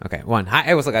Okay, one. Hi,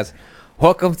 hey, what's up, guys?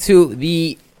 Welcome to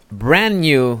the brand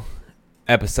new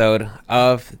episode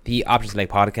of the Options Lake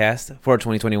podcast for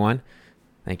 2021.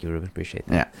 Thank you, Ruben. Appreciate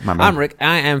that. Yeah, my bad. I'm Rick.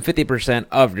 I am 50%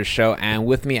 of the show, and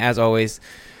with me, as always,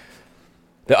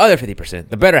 the other 50%,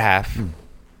 the better half.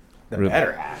 The Ruben.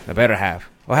 better half. The better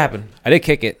half. What happened? I did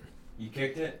kick it. You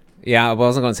kicked it? Yeah, I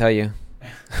wasn't going to tell you.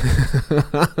 I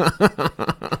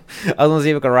was going to see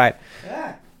if it could write.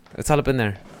 Yeah. It's all up in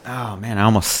there. Oh, man, I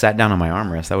almost sat down on my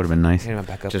armrest. That would have been nice. Get my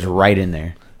back up. Just right in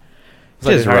there.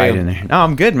 So Just how are right you? in there. No,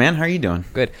 I'm good, man. How are you doing?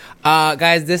 Good.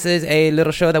 Guys, this is a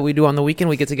little show that we do on the weekend.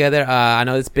 We get together. I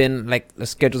know it's been, the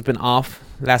schedule's been off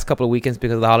last couple of weekends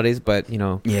because of the holidays, but,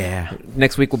 Yeah.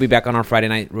 next week we'll be back on our Friday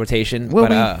night rotation. Will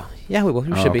we? Yeah, we will.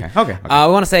 We should be. Okay. We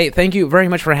want to say thank you very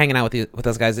much for hanging out with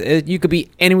us, guys. You could be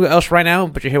anywhere else right now,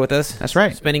 but you're here with us. That's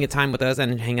right. Spending your time with us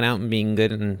and hanging out and being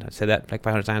good. And I've said that like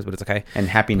 500 times, but it's okay. And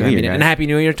Happy New Year, guys. And Happy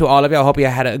New Year to all of you. I hope you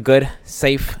had a good,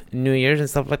 safe New Year's and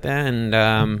stuff like that.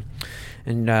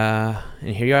 And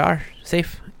here you are,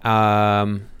 safe.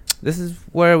 This is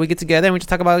where we get together and we just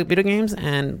talk about video games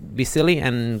and be silly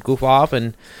and goof off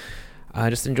and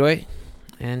just enjoy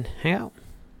and hang out.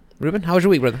 Ruben, how was your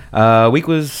week, brother? Week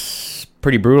was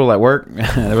pretty brutal at work.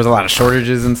 There was a lot of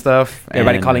shortages and stuff.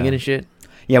 Everybody and, calling in and shit?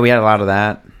 Yeah, we had a lot of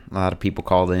that. A lot of people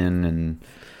called in, and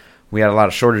we had a lot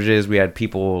of shortages. We had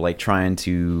people trying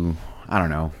to, I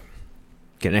don't know,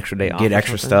 Get an extra day off. get or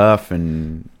extra something? stuff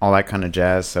and all that kind of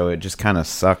jazz. So it just kind of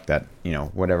sucked that,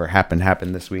 whatever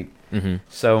happened this week. Mm-hmm.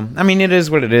 So, I mean, it is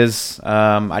what it is.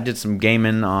 I did some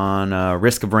gaming on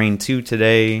Risk of Rain 2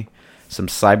 today, some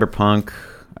Cyberpunk.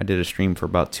 I did a stream for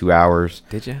about 2 hours.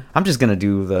 Did you? I'm just going to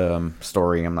do the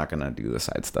story. I'm not going to do the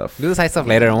side stuff. Do the side stuff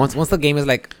later. Once the game is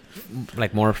like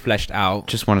more fleshed out.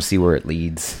 Just want to see where it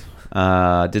leads.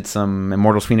 Did some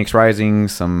Immortals Phoenix Rising,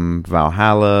 some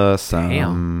Valhalla,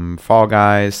 some Fall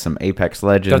Guys, some Apex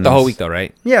Legends. Throughout the whole week, though,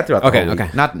 right? Yeah, throughout the whole week.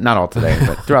 Okay. Not all today,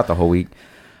 but throughout the whole week.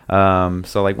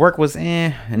 So work was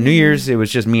and New Year's it was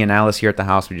just me and Alice here at the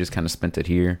house. We just kind of spent it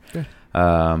here. Good.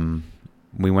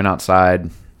 We went outside,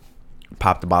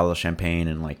 popped a bottle of champagne,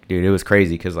 and dude, it was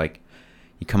crazy because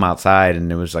you come outside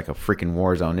and it was like a freaking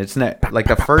war zone. It's not like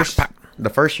the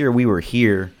first year we were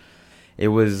here, it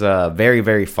was very,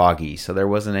 very foggy, so there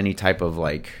wasn't any type of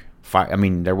fire. I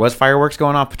mean, there was fireworks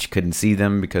going off, but you couldn't see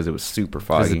them because it was super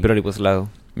foggy. Visibility was low.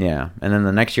 Yeah, and then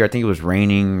the next year I think it was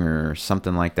raining or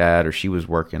something like that, or she was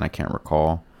working. I can't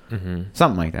recall. Mm-hmm.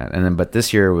 Something like that. And then, but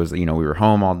this year was, we were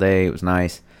home all day. It was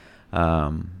nice.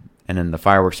 And then the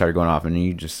fireworks started going off, and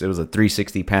it was a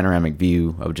 360 panoramic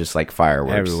view of just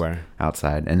fireworks Everywhere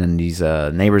outside. And then these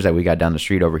neighbors that we got down the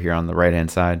street over here on the right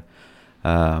hand side,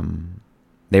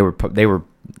 they were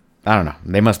I don't know,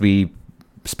 they must be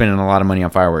spending a lot of money on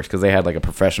fireworks because they had a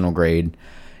professional grade,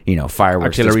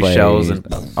 fireworks artillery display. shells and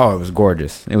it was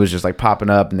gorgeous. It was just popping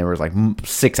up, and there was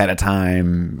 6 at a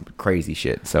time, crazy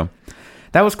shit. So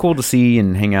that was cool to see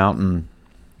and hang out, and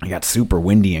it got super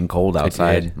windy and cold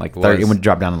outside. It would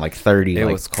drop down to 30. It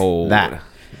was cold. That.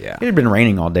 Yeah. It had been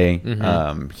raining all day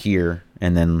Mm-hmm. here,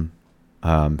 and then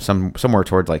somewhere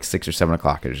towards 6 or 7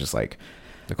 o'clock, it was just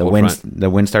the cold wind. front. The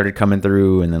wind started coming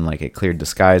through, and then it cleared the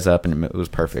skies up, and it was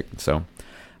perfect. So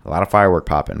a lot of firework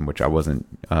popping, which I wasn't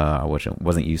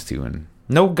used to, and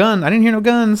no gun. I didn't hear no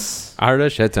guns. I heard a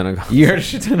shit ton of guns. You heard a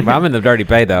shit ton of But I'm in the dirty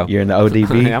bay, though. You're in the ODB.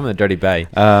 I'm in the dirty bay.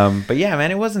 But yeah,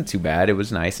 man, it wasn't too bad. It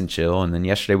was nice and chill. And then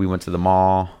yesterday we went to the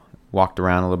mall, walked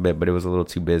around a little bit, but it was a little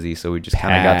too busy, so we just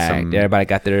kind of got some. Everybody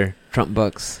got their Trump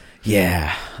bucks.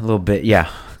 Yeah, a little bit. Yeah,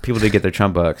 people did get their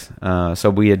Trump bucks. So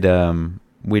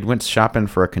we went shopping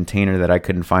for a container that I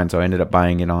couldn't find, so I ended up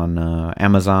buying it on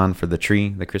Amazon for the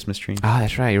Christmas tree. Oh,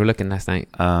 that's right. You were looking last night.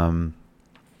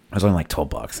 It was only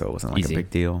 $12, so it wasn't Easy. a big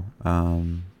deal.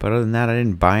 But other than that, I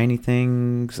didn't buy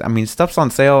anything. I mean, stuff's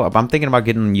on sale. I'm thinking about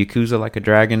getting Yakuza Like a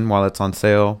Dragon while it's on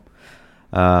sale.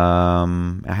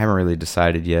 I haven't really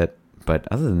decided yet. But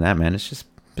other than that, man, it's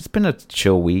been a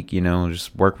chill week.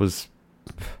 Just work was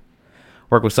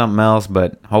something else.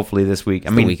 But hopefully this week,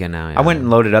 It's the weekend now. Yeah. I went and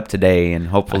loaded up today,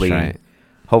 and That's right.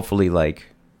 hopefully,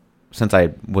 since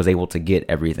I was able to get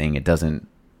everything, it doesn't.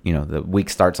 The week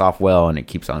starts off well and it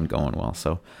keeps on going well.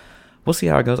 So we'll see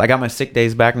how it goes. I got my sick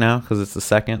days back now because it's the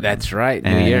 2nd. That's right.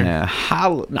 New And, Year. no,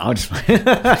 I'm just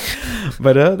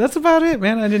but that's about it,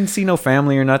 man. I didn't see no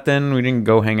family or nothing. We didn't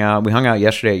go hang out. We hung out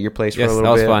yesterday at your place for a little bit.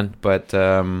 That was fun. But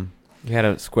You had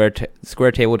a square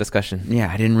table discussion.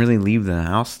 yeah, I didn't really leave the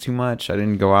house too much. I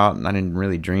didn't go out and I didn't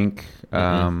really drink.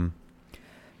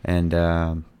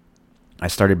 I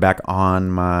started back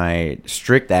on my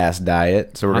strict ass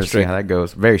diet, so we're gonna see how that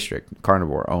goes. Very strict,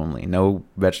 carnivore only. No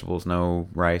vegetables, no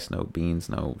rice, no beans,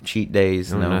 no cheat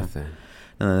days, no nothing.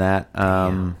 Other than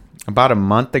that, about a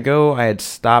month ago, I had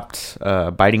stopped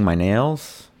biting my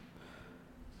nails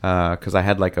because I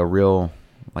had like a real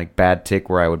like bad tick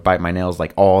where I would bite my nails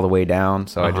like all the way down.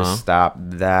 So I just stopped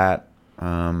that.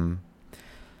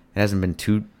 It hasn't been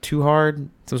too hard.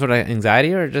 Some sort of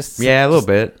anxiety or just a little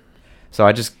bit. So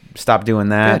I just stopped doing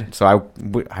that. Good. So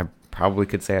I probably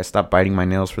could say I stopped biting my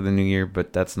nails for the new year,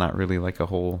 but that's not really like a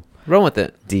whole run with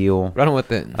it. deal. Run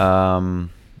with it.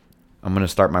 I'm gonna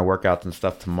start my workouts and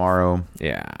stuff tomorrow.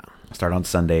 Yeah. Start on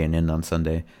Sunday and end on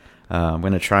Sunday. I'm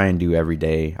gonna try and do every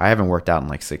day. I haven't worked out in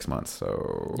like 6 months,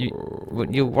 so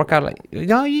you work out like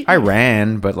I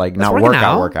ran, but like not working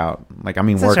out. workout. Like I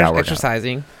mean workout.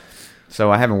 Exercising.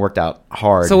 So I haven't worked out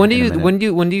hard. So when do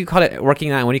you call it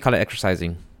working out and when do you call it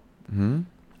exercising?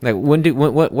 Like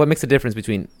what makes the difference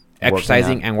between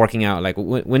exercising and working out? Like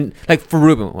when like for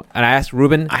Ruben, and I asked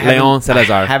Ruben Leon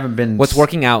Salazar, I haven't been. What's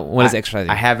working out? What is exercising?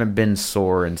 I haven't been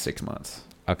sore in 6 months.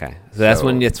 Okay, so that's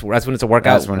when it's a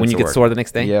workout. When you get sore the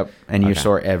next day. Yep, and you're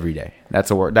sore every day. That's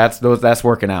That's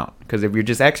working out. Because if you're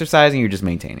just exercising, you're just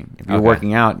maintaining. If you're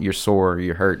working out, you're sore.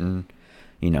 You're hurting.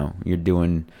 You're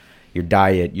doing your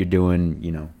diet. You're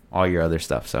doing all your other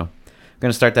stuff. So I'm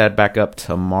gonna start that back up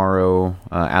tomorrow.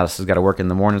 Alice has got to work in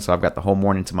the morning, so I've got the whole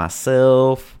morning to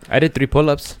myself. I did 3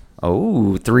 pull-ups.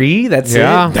 Oh, 3? That's it?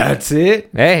 That's it?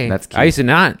 Hey, that's cute. I used to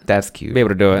not. That's cute. Be able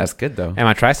to do it. That's good, though. And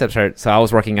my triceps hurt, so I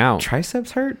was working out.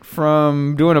 Triceps hurt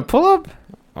from doing a pull-up?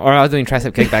 Or I was doing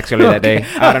tricep kickbacks earlier that day.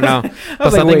 I don't know. But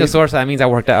something is sore, so that means I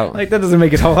worked out. Like, that doesn't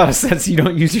make a whole lot of sense. You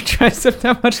don't use your tricep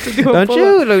that much to do a pull-up. Don't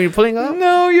you? Like, you're pulling up?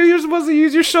 No, you're supposed to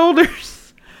use your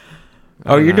shoulders.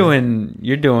 Oh, you're doing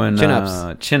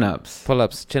chin-ups. Chin-ups.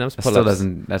 Pull-ups. Chin-ups, That pull-ups. still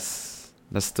doesn't... That's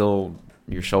still...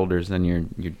 your shoulders and your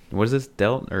what is this,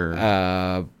 delt or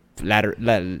ladder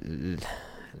lats.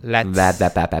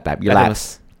 Your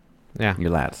lats. Yeah,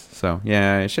 your lats. So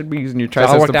yeah, it should be using your so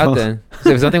triceps. I worked out then.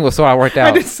 So if something was sore, I worked out.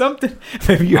 I did something.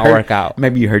 Maybe work out.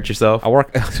 Maybe you hurt yourself. I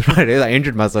work. Right, I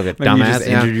injured myself. Maybe Dumbass. you just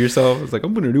injured yourself. It's like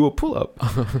I'm gonna do a pull up.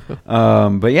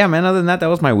 But yeah, man. Other than that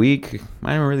was my week.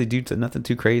 I didn't really do nothing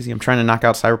too crazy. I'm trying to knock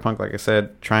out Cyberpunk, like I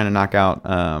said. Trying to knock out.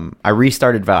 I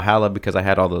restarted Valhalla because I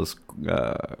had all those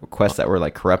quests that were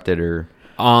like corrupted or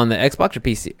on the Xbox or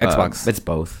PC. Xbox. It's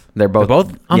both. They're both.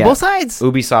 On both sides.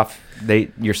 Ubisoft.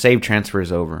 Your save transfer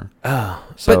is over. Oh,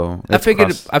 so I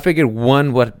figured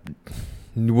one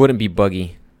wouldn't be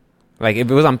buggy. Like if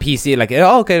it was on PC, like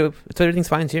okay, so everything's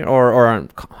fine here, or on,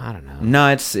 I don't know. No,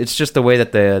 it's just the way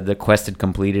that the quest had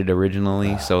completed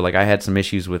originally. So like I had some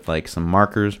issues with like some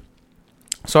markers.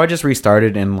 So I just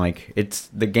restarted and like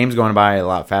the game's going by a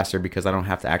lot faster because I don't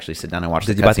have to actually sit down and watch.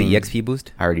 Did you buy the EXP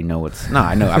boost? I already know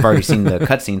I know. I've already seen the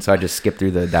cutscene, so I just skip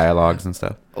through the dialogues and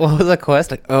stuff. What was the quest?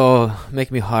 Like,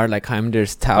 make me hard like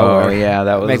Heimdall's tower. Oh yeah,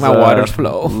 that was make my waters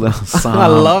flow. I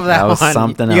love that one.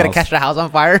 Something you else. gotta catch the house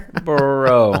on fire,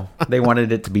 bro. They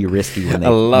wanted it to be risky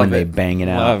when they bang it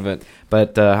out. Love it.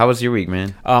 But how was your week,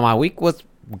 man? My week was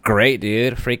great,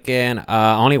 dude. Freaking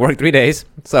only worked 3 days,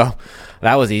 so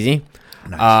that was easy.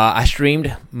 Nice. I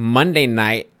streamed Monday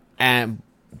night, and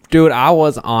dude, I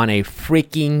was on a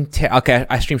freaking tear. Okay,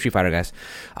 I streamed Street Fighter, guys.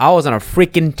 I was on a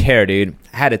freaking tear, dude.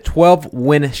 I had a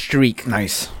 12-win streak.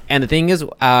 Nice. And the thing is,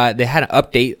 they had an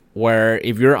update where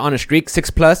if you're on a streak,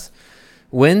 6+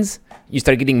 wins, you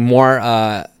start getting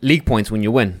more league points when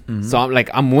you win. Mm-hmm. So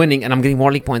I'm winning, and I'm getting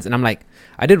more league points, and I'm like,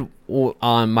 I did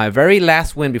on my very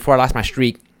last win before I lost my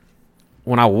streak.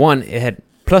 When I won, it had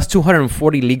plus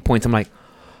 240 league points. I'm like,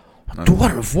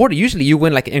 240. Usually you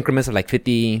win like increments of like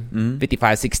 50,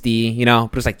 55, 60,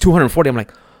 but it's like 240. I'm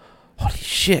like, holy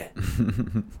shit.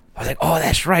 I was like, oh,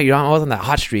 that's right. I was on that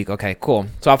hot streak. Okay, cool.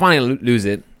 So I finally lose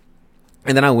it.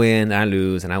 And then I win, and I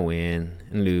lose, and I win,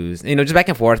 and lose. Just back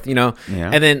and forth, Yeah.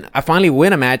 And then I finally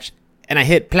win a match, and I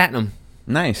hit platinum.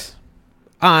 Nice.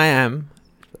 I am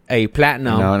a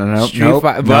platinum. No.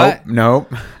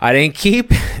 Nope. I didn't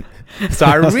keep it. So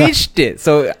I reached it.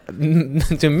 So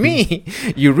to me,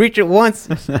 you reach it once,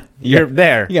 you're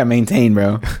there. You got to maintain,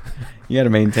 bro.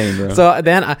 So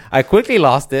then I quickly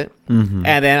lost it. Mm-hmm.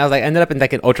 And then I was like, ended up in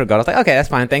like an Ultra God. I was like, okay, that's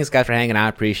fine. Thanks, guys, for hanging out. I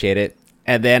appreciate it.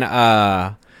 And then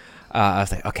I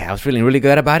was like, okay, I was feeling really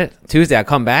good about it. Tuesday, I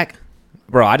come back.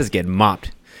 Bro, I just get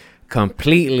mopped.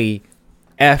 Completely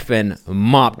effing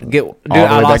mopped.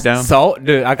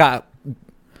 I got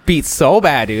beat so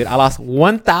bad, dude. I lost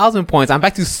 1,000 points. I'm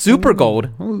back to super gold.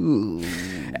 Ooh.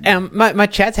 And my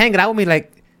chat's hanging out with me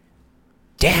like,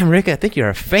 damn, Rick, I think you're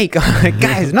a fake. I'm like,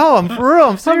 guys, no, I'm for real.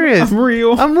 I'm serious. I'm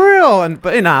real.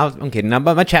 But I'm kidding.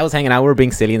 But my chat was hanging out. We were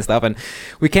being silly and stuff. And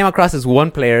we came across this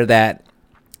one player that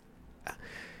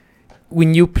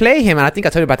when you play him, and I think I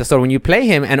told you about the story, when you play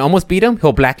him and almost beat him,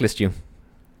 he'll blacklist you.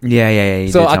 Yeah.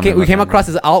 You So did tell me we about came that. across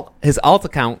his alt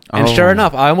account, and Oh. sure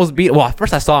enough, I almost beat. Well,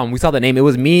 first I saw him. We saw the name. It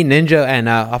was me, Ninja, and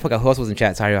I forgot who else was in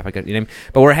chat. Sorry if I forgot your name.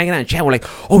 But we're hanging out in chat. We're like,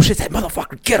 oh shit, that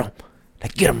motherfucker, get him!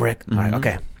 Like, get him, Rick. All right,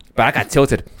 okay. But I got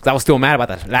tilted because I was still mad about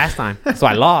that last time, so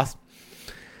I lost.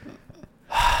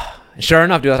 Sure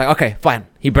enough, dude, I was like, okay, fine.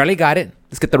 He barely got it.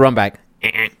 Let's get the run back.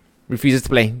 Refuses to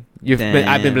play.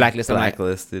 I've been blacklisted.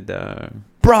 Blacklisted.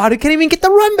 Bro, they can't even get the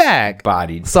run back.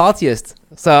 Bodied. Saltiest.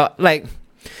 So like, and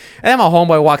then my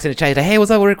homeboy walks in the chat. He's like, hey,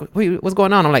 what's up, Rick? What's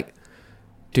going on? I'm like,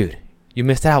 dude, you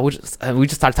missed out. We just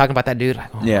started talking about that dude.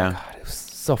 Like, oh Yeah. my God, it was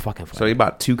so fucking funny. So he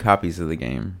bought 2 copies of the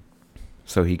game,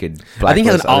 so he could I think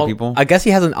he has blacklist an other alt. people. I guess he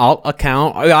has an alt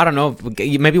account. I don't know.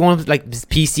 Maybe one's like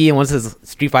PC and one's his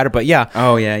Street Fighter. But yeah,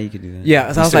 Oh yeah, you could do that.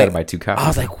 yeah. So You I was still like, gotta buy 2 copies. I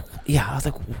was like, yeah. I was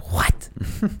like, what?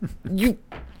 You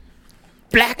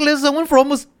blacklist someone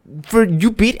for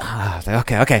you beat? I was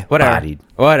like, okay, whatever, Bodied.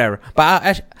 whatever. But I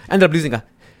actually ended up losing a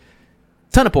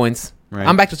ton of points. Right.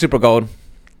 I'm back to super gold.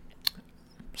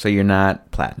 So you're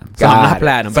not platinum. So I'm Got not it.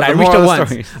 platinum, So but I the reached it moral of once.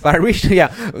 the story But I reached, yeah.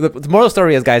 The moral of the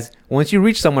story is, guys, once you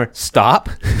reach somewhere, stop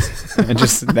is- and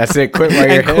just that's it. Quit while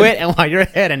you're and ahead. quit and while you're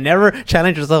ahead and never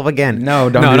challenge yourself again. No,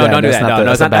 don't no, do no, that. don't do That's that. not No, the- no,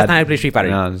 that's that's a not bad- how you play Street Fighter.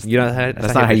 No, You know,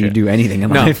 that's not how you do anything in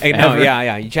No, life. no, ever.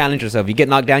 yeah. You challenge yourself. You get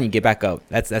knocked down, you get back up.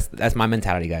 That's my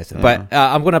mentality, guys. But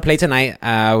I'm gonna play tonight.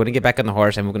 We're gonna get back on the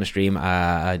horse and we're gonna stream.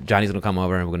 Johnny's gonna come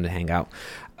over and we're gonna hang out.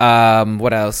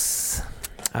 What else?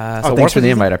 Oh, thanks for the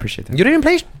invite. I appreciate that. You didn't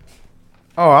play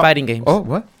Oh, fighting games. Oh,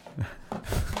 what?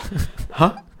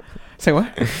 Huh? Say what?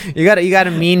 You got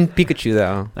a mean Pikachu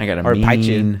though. I got a Or mean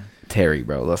Pikachu. Terry,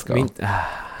 bro. Let's go. Mean-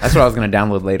 That's what I was gonna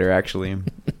download later. Actually,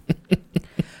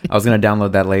 I was gonna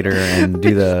download that later and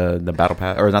do the battle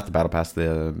pass, or not the battle pass,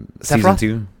 the season Sephiroth?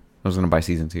 2. I was gonna buy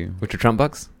season 2. With your Trump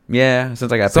bucks. Yeah,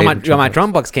 since I got So paid my for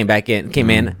Trump bucks came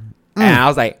in, and I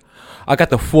was like, I got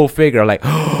the full figure. Like,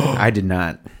 oh, I did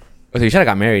not. so you should have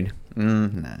got married.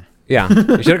 Nah. Yeah,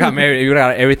 you should have got married. You would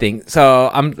have got everything. So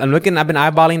I'm looking. I've been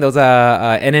eyeballing those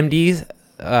NMDs,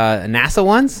 NASA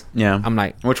ones. Yeah. I'm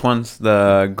like, Which ones?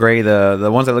 The gray, the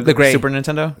ones that look The like gray. Super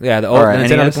Nintendo? yeah, the old Or Nintendo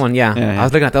NES? looking one. Yeah. Yeah. I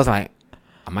was looking at those. I'm like,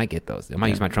 I might get those. I might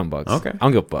Yeah. use my Trump bucks. Okay. I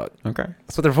don't give a fuck. Okay.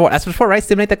 That's what they're for. That's what they're for, right?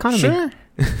 Stimulate the economy. or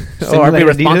be Stimulate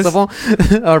Adidas.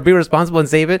 responsible, or be responsible and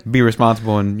save it. Be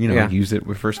responsible and, Yeah. use it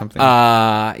for something.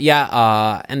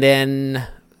 And then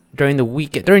during the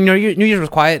weekend, during New Year's was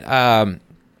quiet. I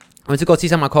went to go see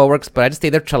some of my coworkers, but I just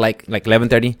stayed there till like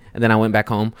 11:30, and then I went back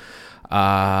home.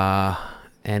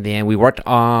 And then we worked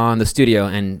on the studio,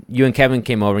 and you and Kevin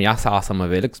came over, and y'all saw some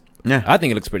of it. Yeah. I think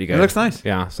it looks pretty good. It looks nice.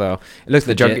 Yeah, so it looks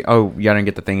The legit. jug- oh, y'all didn't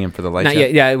get the thing in for the lights Not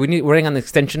yet? yet. Yeah, we're waiting on the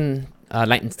extension,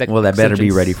 light and Well, that better be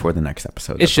extensions. ready for the next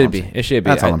episode. It That's all should I'm be. saying. It should be.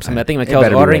 That's all I'm saying. I think It Mikkel's better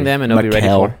be ordering ready. them, and it'll be ready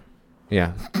Mikkel. for.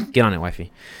 Yeah, get on it,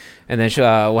 wifey. And then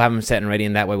we'll have them set and ready,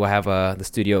 and that way we'll have the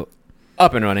studio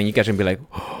up and running. You guys are gonna be like,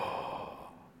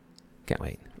 can't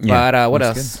wait. Yeah, But what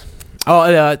looks else?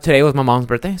 Oh, today was my mom's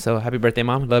birthday, so happy birthday,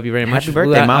 Mom! Love you very much. Happy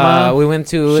birthday, Mama. We went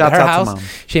to Shouts her out to house. Mom.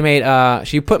 She made.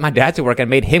 She put my dad to work and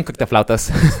made him cook the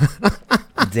flautas.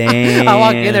 Damn. I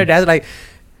walked in there, dad's like,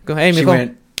 "Go, hey, She mijo."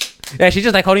 went, Yeah, she's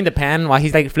just like holding the pan while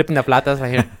he's like flipping the flautas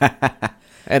right here.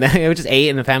 And then we just ate,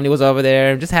 and the family was over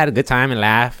there. Just had a good time and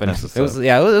laugh, and That's what's it was up.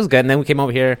 it was good. And then we came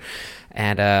over here,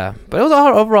 and but it was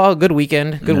all overall a good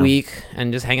weekend, good Yeah. week,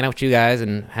 and just hanging out with you guys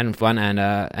and having fun. And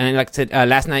like I said,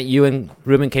 last night you and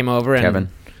Ruben came over, and Kevin.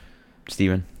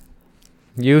 Steven.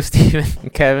 you, Steven,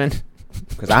 and Kevin.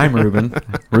 Because I'm Ruben.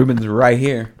 Ruben's right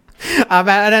here.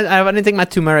 I didn't take my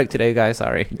turmeric today, guys.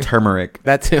 Sorry, Turmeric.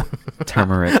 that too.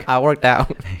 Turmeric. I worked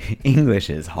out. English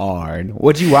is hard.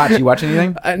 What'd you watch? You watch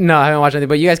anything? No, I haven't watched anything.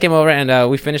 But you guys came over and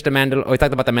we finished we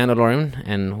talked about the Mandalorian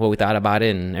and what we thought about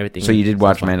it and everything. So you did It was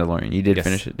watch fun. Mandalorian. You did Yes,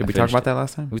 finish it. Did I we talk finished about it. that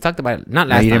last time? We talked about it not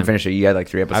No, last you time. didn't finish it. You had like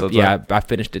 3 episodes yeah, left. I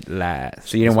finished it last.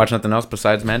 So you didn't watch nothing else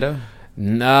besides Mando?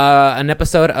 An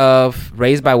episode of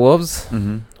Raised by Wolves,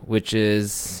 Mm-hmm. which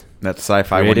is That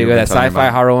sci-fi one. really you've good. been That talking sci-fi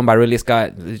about. horror one by Ridley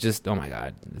Scott. It's just, oh my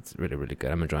god, it's really, really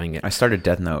good. I'm enjoying it. I started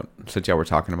Death Note since y'all were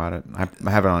talking about it. I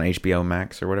have it on HBO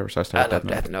Max or whatever, so I I started love Death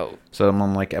Note. Death Note. So I'm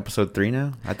on like episode 3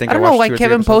 now. I think I don't know watched why 2 or 3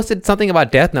 Kevin episodes. posted something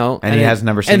about Death Note, And he has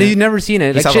never seen and it. he's never seen it.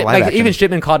 He Like, saw the shit, live like action. even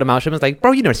Shipman called him out. Shipman's like,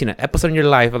 bro, you never seen an episode in your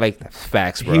life. I'm like,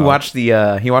 facts, bro. He watched the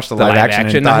live action. Now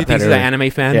he And thought thinks that he's an it- anime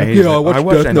fan. Yeah, Like, he's like, I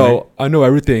watched Death Note. I know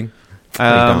everything.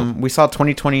 We saw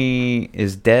 2020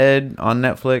 is Dead on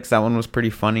Netflix. That one was pretty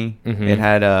funny. Mhm. It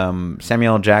had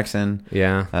Samuel L. Jackson,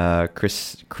 Yeah.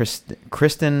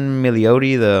 Kristen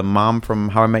Milioti, the mom from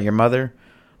How I Met Your Mother,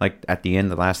 like at the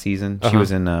end of last season. She Uh-huh.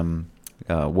 was in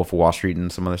Wolf of Wall Street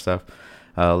and some other stuff.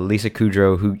 Lisa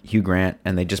Kudrow, Hugh Grant,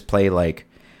 and they just play like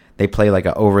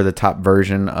a over the top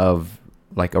version of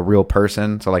like a real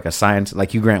person. So like a science,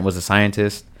 like Hugh Grant was a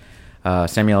scientist.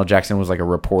 Samuel L. Jackson was like a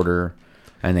reporter,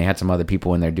 and they had some other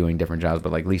people in there doing different jobs.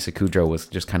 But like Lisa Kudrow was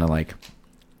just kind of like,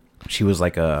 she was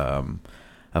like a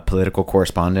political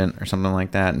correspondent or something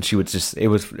like that, and she would just, it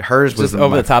was hers was just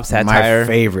over the top satire. My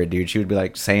favorite, dude. She would be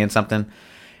like saying something,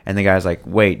 and the guy's like,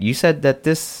 "Wait, you said that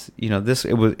this, this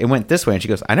it went this way," and she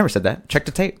goes, "I never said that. Check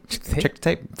the tape. Check the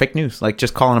tape. Fake news." Like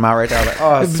just calling him out right there. Like,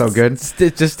 oh, it's so good.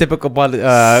 It's just typical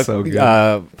So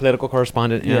good. political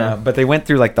correspondent. Yeah, but they went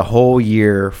through like the whole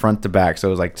year front to back. So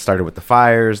it was like started with the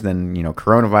fires, then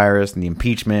coronavirus and the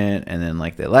impeachment, and then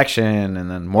like the election, and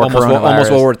then more coronavirus.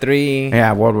 Almost World War III.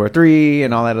 Yeah, World War III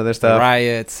and all that other stuff.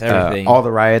 Riots, everything. All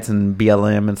the riots and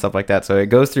BLM and stuff like that. So it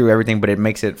goes through everything, but it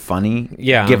makes it funny.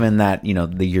 Yeah. Given that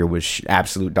the year was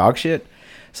absolute dog shit.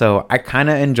 So I kind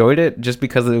of enjoyed it just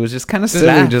because it was just kind of silly.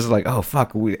 laugh. Just like, oh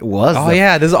fuck, it was. Oh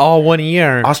yeah, this is all 1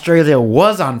 year. Australia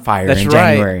was on fire in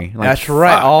January. Like, That's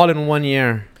right. fuck. All in 1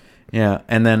 year. Yeah,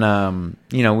 and then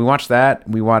we watched that.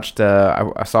 We watched.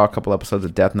 I saw a couple episodes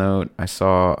of Death Note. I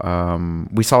saw.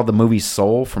 We saw the movie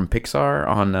Soul from Pixar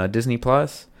on Disney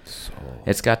Plus.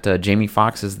 It's got Jamie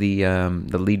Foxx as the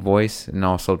lead voice, and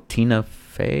also Tina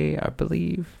Fey, I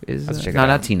believe, is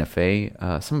not Tina Fey.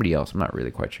 Somebody else. I'm not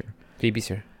really quite sure. Phoebe's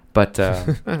here. But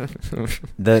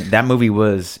that movie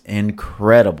was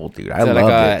incredible, dude. I loved like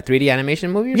it. a 3D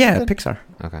animation movie? Or Yeah, something? Pixar.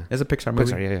 Okay. It's a Pixar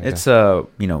movie. Pixar, yeah. It's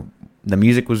the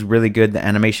music was really good. The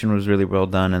animation was really well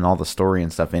done, and all the story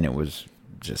and stuff in it was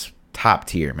just top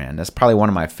tier, man. That's probably one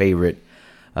of my favorite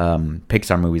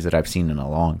Pixar movies that I've seen in a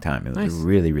long time. It was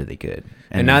really, really good.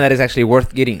 And now that it's actually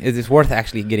worth getting, it's worth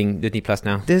actually getting Disney Plus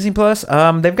now. Disney Plus,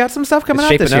 they've got some stuff coming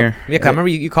out this year. Yeah, 'cause I remember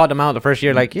you called them out the first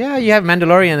year, like, yeah, you have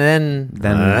Mandalorian, and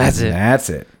then that's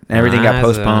it. And everything got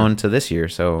postponed to this year,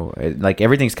 so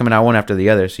everything's coming out one after the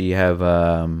other. So you have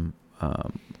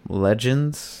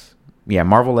Legends,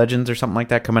 Marvel Legends or something like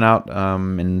that coming out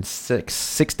in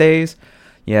six days.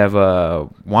 You have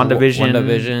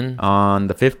WandaVision on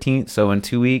the 15th, so in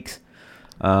 2 weeks.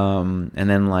 And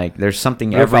then there's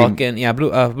something Blue Falcon,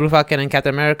 Blue Falcon and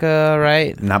Captain America,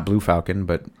 right? Not Blue Falcon,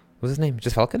 but what's his name?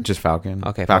 Just Falcon? Just Falcon.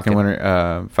 Okay, Falcon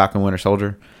Winter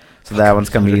Soldier. So that one's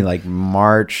gonna be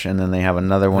March, and then they have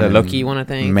another one. The Loki one, I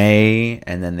think. May,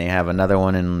 and then they have another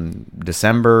one in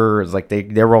December. It's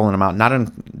they're rolling them out.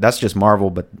 That's just Marvel,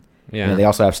 but they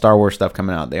also have Star Wars stuff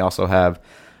coming out. They also have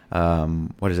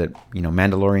what is it?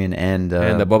 Mandalorian and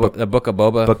the Book of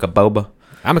Boba. Book of Boba.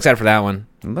 I'm excited for that one.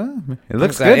 It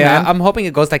looks good, man. I'm hoping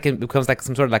it becomes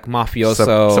some sort of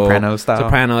mafioso Soprano style.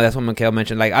 Soprano. That's what Mikhail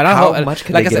mentioned. I don't know how much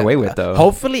can they get away with though.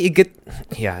 Hopefully it get.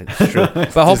 Yeah, it's true.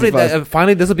 But hopefully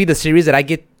finally this will be the series that I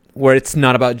get where it's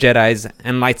not about Jedis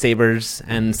and lightsabers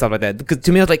and stuff like that. Because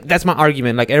to me, I was that's my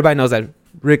argument. Everybody knows that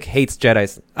Rick hates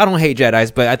Jedis. I don't hate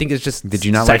Jedis, but I think it's just. Did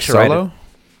you not like Solo?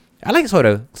 I like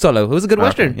Solo. It was a good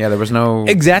Western. Yeah, there was no.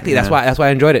 Exactly. That's why I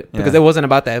enjoyed it because it wasn't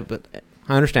about that, but.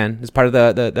 I understand. It's part of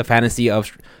the fantasy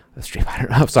of Street Fighter,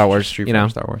 of Star Wars.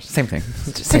 Star Wars. Same thing.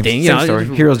 Same thing. Same story.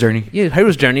 Hero's journey. Yeah,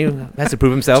 hero's journey has to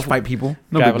prove himself. Fight people.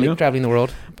 Traveling the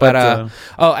world. But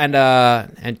and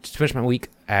to finish my week,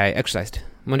 I exercised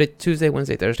Monday, Tuesday,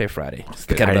 Wednesday, Thursday, Friday.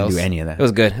 I didn't do any of that. It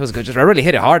was good. Just I really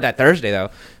hit it hard that Thursday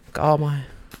though. All my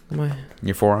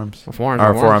your forearms. My forearms.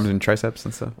 Our forearms and triceps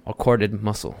and stuff. All corded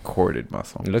muscle.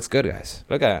 It looks good, guys.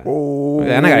 Look at it.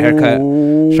 And I got a haircut.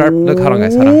 Sharp. Look, hold on,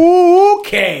 guys.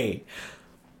 Okay.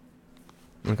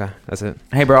 Okay, that's it.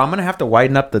 Hey, bro, I'm going to have to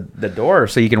widen up the door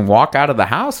so you can walk out of the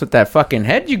house with that fucking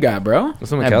head you got, bro.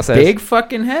 That's what Mikhail says. Big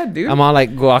fucking head, dude. I'm all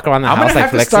walk around the house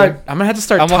flexing. I'm going to have to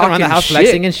start I'm walking around the house shit.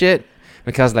 flexing and shit.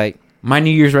 Mikhail's my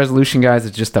New Year's resolution, guys,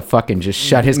 is just to fucking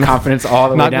shut his confidence all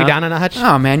the way down. Knock me down a notch.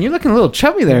 Oh, man, you're looking a little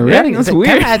chubby there, Rick. Yeah, that's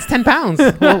weird. Adds 10 pounds. So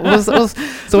where did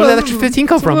that extra 15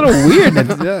 come from? A little weird.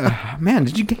 Man,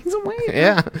 did you gain some weight?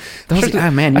 Yeah.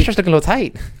 Man, I start looking a little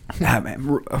tight. Man,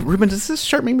 Ruben, does this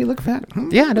shirt make me look fat?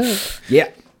 Yeah, it does.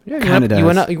 Yeah. Kind of does.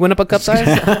 You went up a cup size?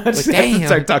 Damn.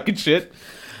 Start talking shit.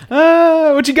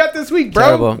 What you got this week, bro?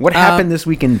 Terrible. What happened this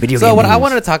week in video game news? So what I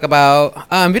wanted to talk about,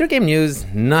 video game news,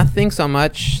 nothing so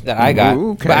much that I got.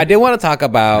 Okay. But I did want to talk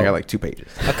about... I got 2 pages.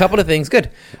 A couple of things. Good.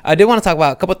 I did want to talk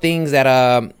about a couple of things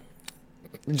that,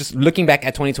 just looking back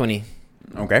at 2020.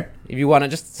 Okay. If you want to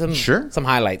just some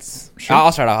highlights. Sure.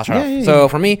 I'll start off. Yeah. So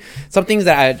for me, some things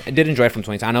that I did enjoy from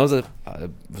 2020. I know it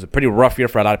was a pretty rough year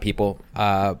for a lot of people.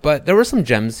 But there were some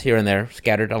gems here and there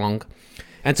scattered along.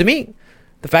 And to me...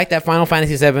 The fact that Final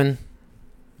Fantasy VII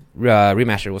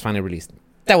Remastered was finally released.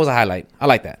 That was a highlight. I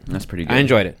like that. That's pretty good. I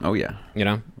enjoyed it. Oh, yeah.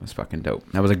 It was fucking dope.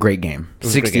 That was a great game.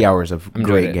 60 hours of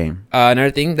great game. Another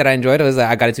thing that I enjoyed was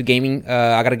that I got into gaming.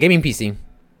 I got a gaming PC.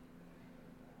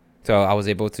 So I was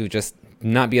able to just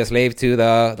not be a slave to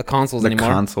the consoles The anymore.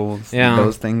 consoles, Yeah.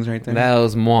 those things right there.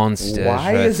 Those monsters.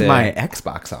 Why right is there. my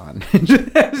Xbox on?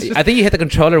 I think you hit the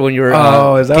controller when you were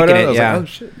is that what kicking it was? it. Yeah, Like, oh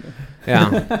shit.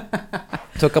 yeah.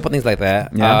 So a couple things like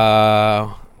that.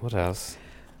 Yeah. What else?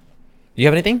 You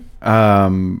have anything?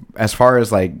 As far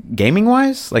as like gaming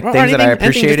wise, like Or things that I anything just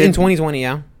appreciated in 2020.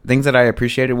 Yeah. things that I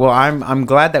appreciated. Well, I'm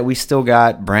glad that we still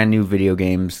got brand new video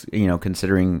games, you know,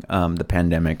 considering the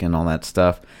pandemic and all that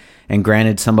stuff. And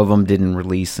granted, some of them didn't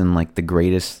release in like the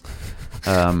greatest,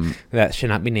 That should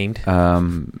not be named.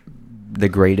 the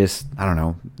greatest, I don't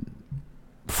know,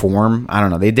 form. I don't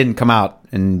know. They didn't come out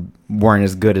and weren't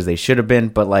as good as they should have been.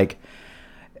 But like,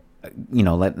 you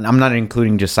know, like, I'm not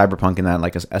including just Cyberpunk in that.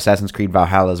 Like Assassin's Creed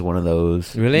Valhalla is one of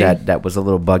those. Really? That was a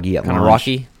little buggy at Kind of launch.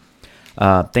 rocky.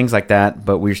 Things like that,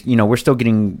 but we're still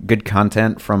getting good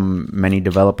content from many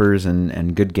developers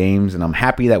and good games, and I'm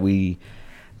happy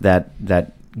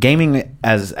that gaming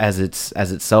as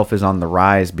itself is on the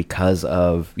rise because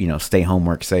of, you know, stay home,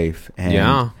 work safe, and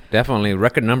Yeah, definitely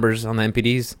record numbers on the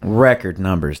MPDs. record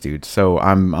numbers, dude. So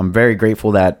I'm very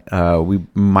grateful that we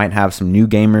might have some new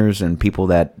gamers and people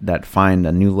that find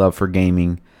a new love for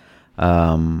gaming,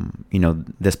 you know,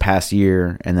 this past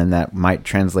year, and then that might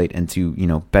translate into, you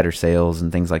know, better sales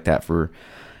and things like that for,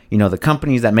 you know, the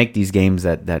companies that make these games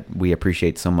that we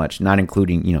appreciate so much, not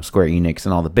including, you know, Square Enix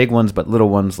and all the big ones, but little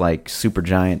ones like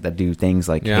Supergiant that do things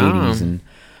like Hades and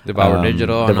Devolver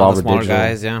Digital and all the smaller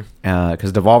guys, yeah.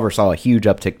 because Devolver saw a huge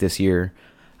uptick this year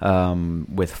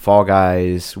with Fall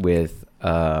Guys, with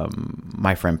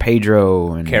My Friend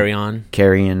Pedro and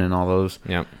Carrion and all those.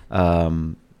 Yep.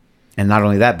 And not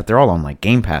only that, but they're all on like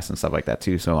Game Pass and stuff like that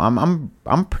too. So I'm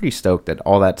pretty stoked that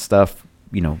all that stuff,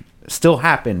 you know, still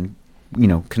happened, you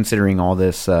know, considering all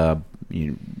this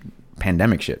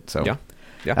pandemic shit. So Yeah.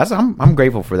 I'm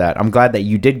grateful for that. I'm glad that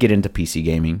you did get into PC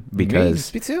gaming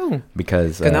because Me too.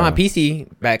 because Now my PC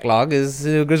backlog is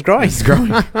growing. It's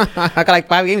growing. I got like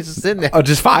 5 games just sitting there. oh,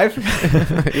 just 5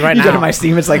 Right you now. go to my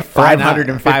Steam, it's like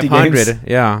 550 games.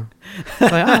 Yeah.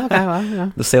 Like, oh, okay, well,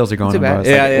 yeah. The sales are going Too on, bad. bro. It's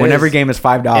Yeah, like it when is. every game is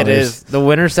 $5. It is. The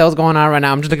winter sale's going on right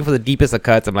now. I'm just looking for the deepest of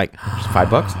cuts. I'm like, $5.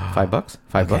 $5.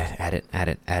 $5. okay, add it.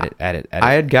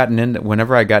 I had gotten into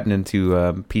whenever I gotten into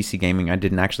PC gaming, I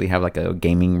didn't actually have like a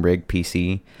gaming rig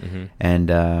PC, and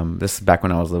this is back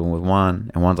when I was living with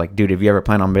Juan, and Juan's like, "Dude, if you ever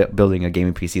plan on building a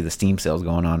gaming PC, the Steam sale's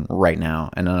going on right now."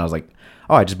 And then I was like,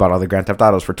 "Oh, I just bought all the Grand Theft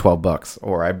Autos for $12,"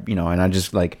 or and I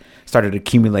just like started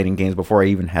accumulating games before I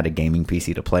even had a gaming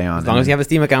PC to play on. As long as you have a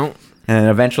Steam account. And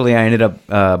eventually, I ended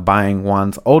up buying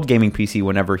Juan's old gaming PC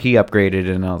whenever he upgraded,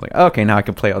 and I was like, "Okay, now I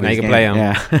can play all Now these you can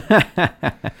games." play 'em.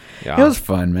 Yeah. Yeah. It was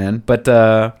fun, man. But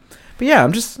yeah,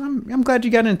 I'm glad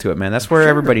you got into it, man. That's where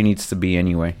everybody needs to be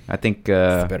anyway. I think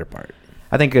That's the better part.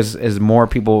 I think as more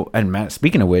people, and Matt,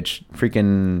 speaking of which,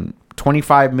 freaking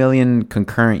 25 million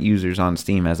concurrent users on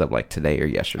Steam as of like today or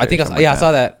yesterday. I think or I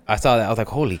saw that. I was like,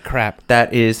 holy crap.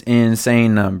 that is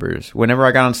insane numbers. Whenever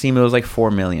I got on Steam, it was like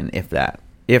 4 million, if that.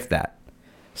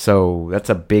 So that's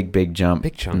a big jump.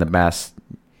 Big chunk. In the past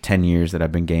 10 years that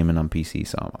I've been gaming on PC.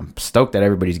 So I'm stoked that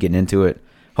everybody's getting into it.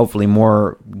 Hopefully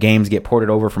more games get ported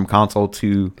over from console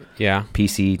to Yeah.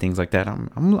 PC, things like that.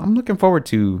 I'm looking forward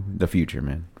to the future,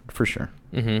 man, for sure.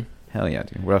 Mm-hmm. Hell yeah,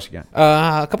 dude. What else you got?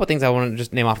 A couple of things I want to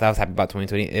just name off that I was happy about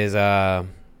 2020 is I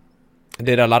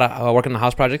did a lot of work on the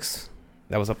house projects.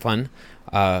 That was fun.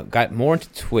 Got more into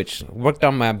Twitch. Worked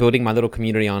on building my little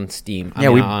community on Steam.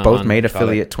 We both made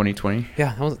Affiliate 2020.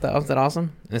 Yeah, was that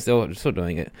awesome? And still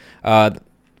doing it. Glad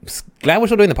we're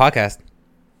still doing the podcast.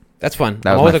 That's fun.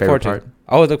 That was my favorite part.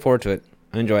 I always look forward to it.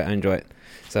 I enjoy it.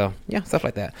 So yeah, stuff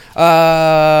like that.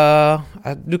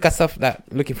 I do got stuff that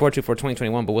looking forward to for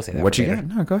 2021, but we'll say that. What for you later.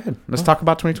 got? No, go ahead. Let's talk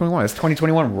about 2021. It's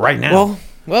 2021 right now.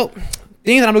 Well,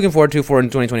 things that I'm looking forward to for in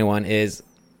 2021 is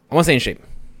I want to stay in shape.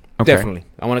 Okay. Definitely.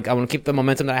 I want to keep the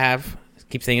momentum that I have.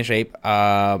 Keep staying in shape.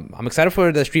 I'm excited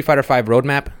for the Street Fighter 5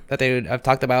 roadmap that I've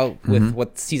talked about with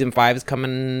what Season 5 is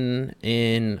coming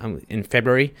in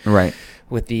February. Right.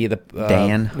 With the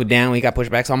Dan. With Dan, we got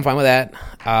pushed back, so I'm fine with that.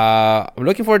 I'm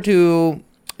looking forward to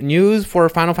news for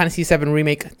Final Fantasy VII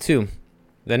Remake 2,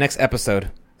 the next episode.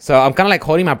 So I'm kind of like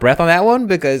holding my breath on that one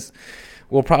because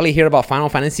we'll probably hear about Final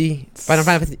Fantasy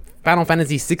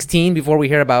 16 before we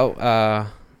hear about. I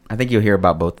think you'll hear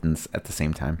about both at the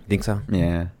same time. Think so?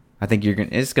 Yeah. I think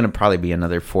it's gonna probably be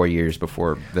another 4 years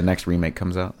before the next remake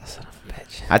comes out. Son of a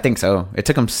bitch. I think so. It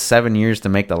took them 7 years to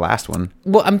make the last one.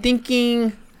 Well, I'm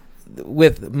thinking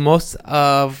with most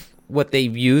of what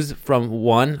they've used from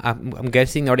one, I'm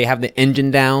guessing they already have the engine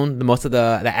down, most of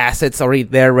the assets already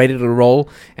there, ready to roll,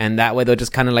 and that way they'll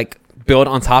just kind of like build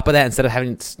on top of that instead of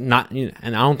having not. And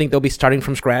I don't think they'll be starting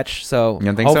from scratch. So You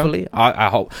don't think so? hopefully, I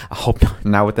hope not.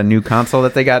 Now with the new console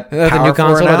that they got, The power new for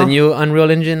console or now? the new Unreal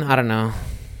Engine. I don't know.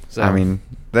 So I mean,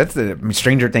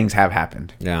 stranger things have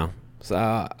happened. yeah. So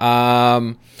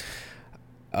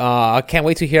I can't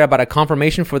wait to hear about a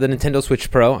confirmation for the Nintendo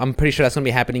Switch Pro. I'm pretty sure that's going to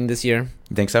be happening this year.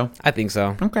 You think so? I think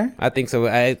so. Okay. I think so.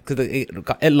 Because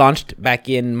it launched back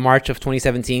in March of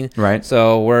 2017. Right.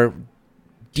 So we're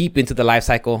deep into the life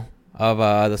cycle of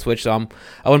the Switch. So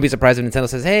I wouldn't be surprised if Nintendo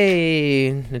says,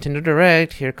 "Hey, Nintendo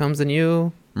Direct, here comes the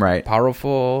new Right.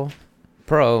 powerful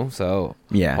Pro." So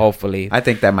Yeah. hopefully. I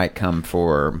think that might come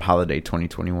for holiday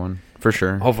 2021 for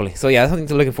sure. Hopefully. So yeah, that's something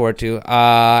to looking forward to.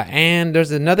 And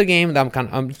there's another game that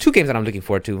I'm two games that I'm looking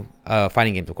forward to.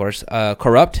 Fighting games, of course.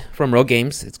 Corrupt from Rogue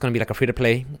Games. It's gonna be like a free to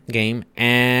play game,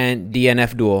 and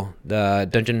DNF Duel, the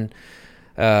dungeon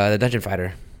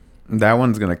fighter. That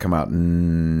one's gonna come out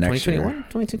next 2021, year.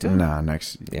 2022. Nah,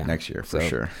 next Yeah. year for So-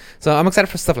 sure. So I'm excited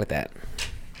for stuff like that.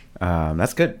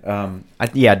 That's good.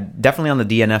 Definitely on the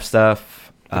DNF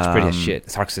stuff. It's pretty as shit.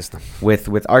 It's Arc System.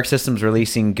 With Arc Systems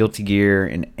releasing Guilty Gear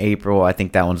in April, I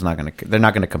think that one's not gonna. They're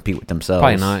not gonna compete with themselves.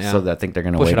 Probably not, yeah. So I think they're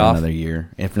gonna Push wait it off. another year,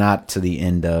 if not to the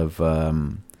end of,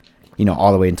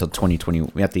 all the way until 2020,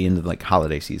 at the end of like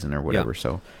holiday season or whatever. Yeah.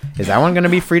 So, is that one gonna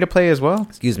be free to play as well?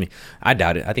 Excuse me. I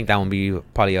doubt it. I think that one be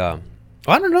probably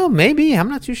I don't know. Maybe. I'm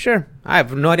not too sure. I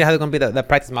have no idea how they're going to be the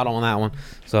practice model on that one.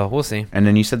 So we'll see. And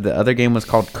then you said the other game was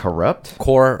called Corrupt.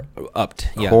 Corrupt.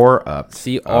 Yeah. Corrupt.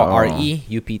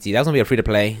 COREUPT. That's going to be a free to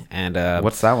play. And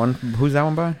What's that one? Who's that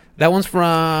one by? that one's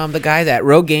from the guys at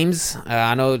Rogue Games.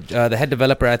 I know the head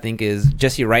developer, I think, is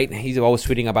Jesse Wright. He's always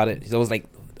tweeting about it. He's always like,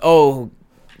 "Oh,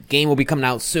 game will be coming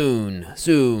out soon.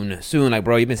 Like,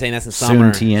 bro, you've been saying that since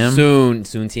summer. TM? Soon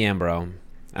TM, bro.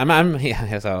 I'm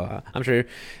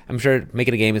sure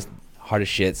making a game is hard as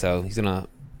shit. So he's gonna,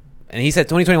 and he said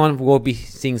 2021 we'll be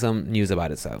seeing some news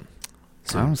about it. So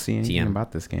I don't see anything TM.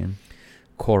 about this game.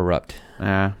 Corrupt.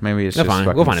 Maybe it's We'll just find-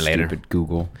 fucking we'll find it later. stupid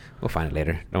Google. We'll find it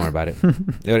later. Don't worry about it.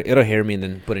 It'll hear me and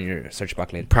then put it in your search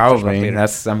box later. Probably.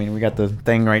 We got the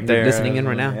thing right You're there. listening in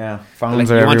right now? Yeah. Like, Phones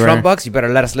you are want everywhere. Trump bucks? You better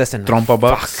let us listen. Trumpa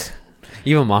bucks. Fuck.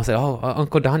 Even mom said, "Oh,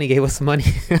 Uncle Donnie gave us some money."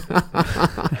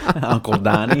 Uncle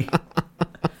Donnie.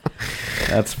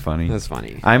 That's funny. That's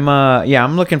funny.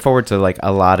 I'm looking forward to like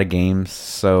a lot of games.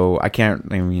 So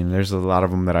there's a lot of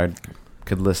them that I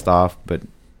could list off, but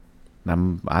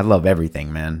I love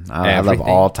everything, man. I love Everything.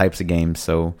 all types of games.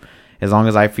 So as long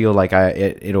as I feel like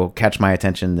it'll catch my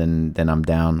attention, then I'm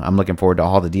down. I'm looking forward to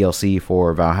all the DLC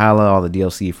for Valhalla, all the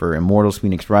DLC for Immortals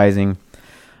Phoenix Rising,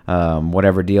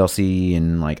 whatever DLC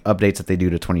and like updates that they do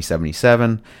to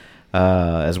 2077,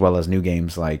 as well as new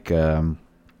games like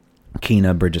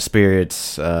Kena, Bridge of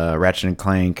Spirits, Ratchet and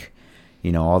Clank,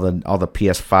 all the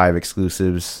PS5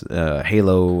 exclusives,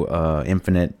 Halo,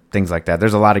 Infinite, things like that.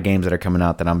 There's a lot of games that are coming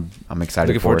out that I'm excited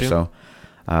Looking for. forward to. So,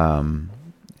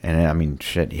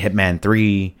 Hitman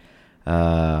 3.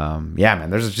 Man,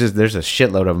 there's a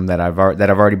shitload of them that have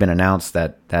already been announced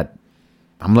that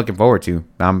I'm looking forward to.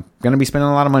 I'm gonna be spending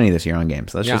a lot of money this year on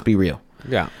games. Let's just be real.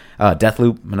 Yeah.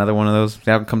 Deathloop, another one of those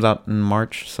that comes out in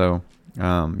March. So,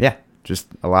 just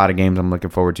a lot of games I'm looking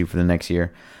forward to for the next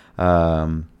year.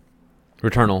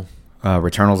 Returnal.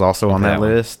 Returnal's also on that that one.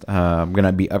 list. I'm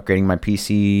gonna be upgrading my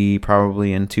PC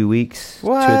probably in 2 weeks,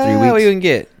 What? 2 or 3 weeks. What you can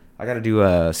get? I gotta do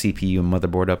a CPU and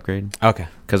motherboard upgrade Okay.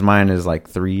 because mine is like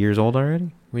 3 years old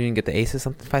already. We can get the Asus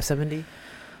something 570.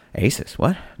 Asus,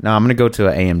 what? No, I'm gonna go to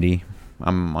a AMD.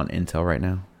 I'm on Intel right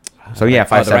now. So the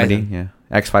 570, Ryzen.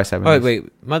 X570. Oh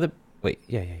wait,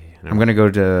 yeah. I'm gonna go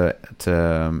to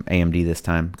AMD this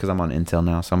time because I'm on Intel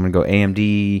now. So I'm gonna go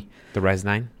AMD the Ryzen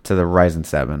 9. to the Ryzen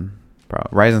 7.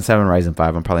 Ryzen 7, Ryzen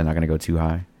 5. I'm probably not gonna go too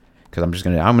high because I'm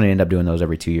gonna end up doing those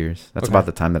every 2 years. That's Okay. about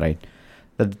the time that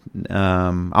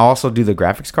I'll also do the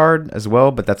graphics card as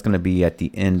well, but that's gonna be at the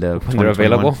end of When they're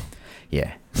 2021. available.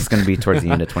 Yeah, it's gonna be towards the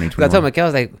end of I 2021. told Mikkel, I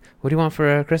was like, "What do you want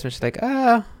for Christmas?" She's like,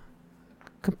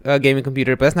 a gaming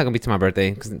computer, but that's not gonna be to my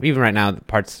birthday because even right now the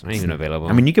parts aren't even available.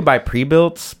 I mean, you could buy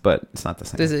pre-built, but it's not the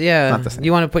same. Not the same.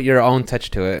 You want to put your own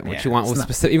touch to it. What Yeah, you want? it's not-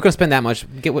 Specific, you're gonna spend that much.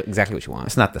 Get exactly what you want.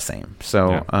 It's not the same.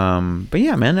 So, Yeah. but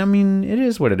yeah, man, I mean, it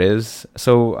is what it is.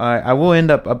 So I will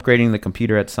end up upgrading the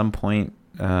computer at some point,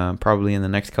 probably in the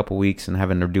next couple weeks, and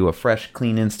having to do a fresh,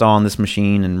 clean install on this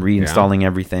machine and reinstalling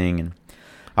everything. And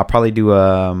I'll probably do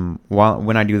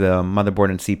when I do the motherboard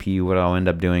and CPU, what I'll end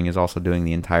up doing is also doing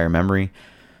the entire memory.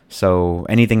 So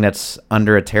anything that's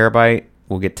under a terabyte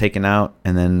will get taken out,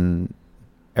 and then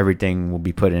everything will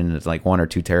be put in as like 1 or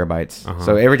 2 terabytes. Uh-huh.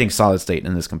 So everything's solid state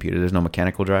in this computer. There's no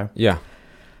mechanical drive. Yeah.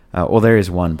 Well, there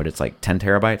is one, but it's like 10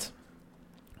 terabytes.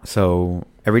 So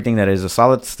everything that is a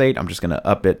solid state, I'm just gonna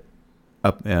up it.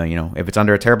 If it's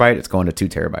under a terabyte, it's going to 2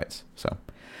 terabytes. So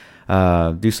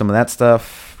do some of that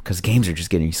stuff because games are just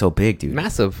getting so big, dude.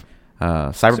 Massive.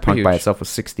 Cyberpunk by itself was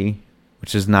 60,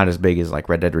 which is not as big as like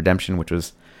Red Dead Redemption, which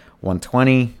was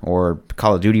 120, or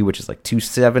Call of Duty, which is like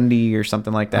 270 or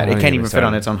something like that. It can't even fit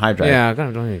on its own hard drive. Yeah, don't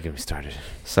even get me started.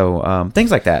 So things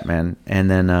like that, man.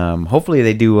 And then hopefully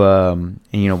they do,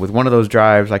 with one of those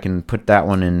drives, I can put that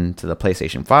one into the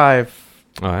PlayStation 5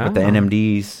 with the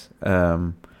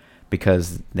NMDs.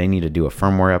 Because they need to do a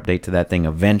firmware update to that thing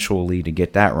eventually to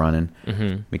get that running.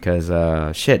 Mm-hmm. Because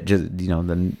the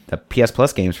PS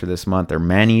Plus games for this month are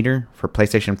Maneater for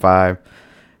PlayStation 5,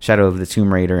 Shadow of the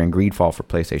Tomb Raider, and Greedfall for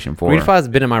PlayStation 4. Greedfall has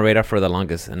been on my radar for the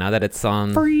longest, and now that it's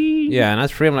on free, yeah, and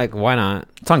that's free, I'm like, why not?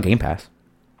 It's on Game Pass.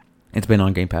 It's been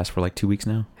on Game Pass for like 2 weeks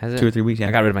now. Has it? 2 or 3 weeks. Yeah,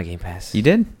 I got rid of my Game Pass. You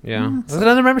did? Yeah, it was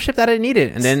another membership that I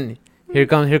needed, and then. Here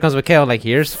comes Mikhail. Like,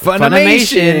 here's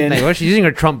Funimation. Like, well, she's using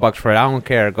her Trump bucks for it. I don't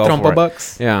care. Go Trump for it.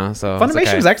 bucks. Yeah. So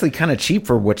Funimation is actually kind of cheap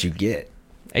for what you get.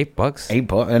 $8.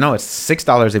 $8. No, it's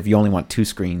 $6 if you only want 2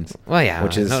 screens. Well, yeah.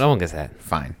 Which is no one gets that.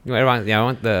 Fine. I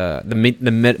want the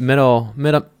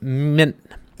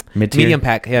medium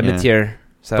pack. Yeah, mid tier.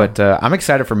 So. But I'm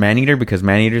excited for Maneater because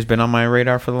Maneater's been on my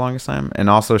radar for the longest time, and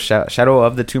also Shadow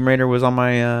of the Tomb Raider was on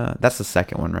my. That's the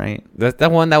second one, right?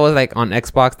 That one that was like on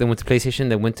Xbox, then went to PlayStation,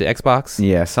 then went to Xbox.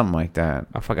 Yeah, something like that.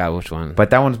 I forgot which one. But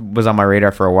that one was on my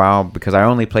radar for a while because I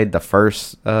only played the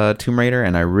first Tomb Raider,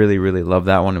 and I really, really loved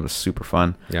that one. It was super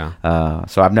fun. Yeah.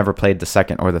 So I've never played the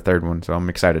second or the third one, so I'm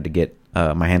excited to get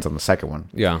my hands on the second one.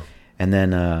 Yeah. And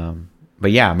then,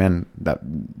 but yeah, man,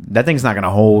 that thing's not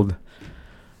gonna hold.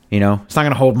 It's not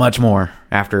going to hold much more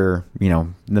after,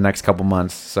 the next couple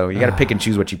months. So you got to pick and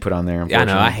choose what you put on there. Yeah, I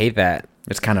know. I hate that.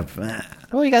 It's kind of...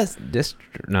 Oh, you guys...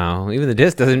 No, even the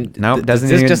disc doesn't... No, doesn't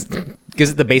disc even... just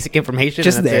gives it the basic information.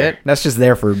 Just and that's there. it. That's just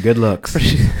there for good looks.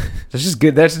 That's just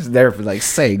good. That's just there for, like,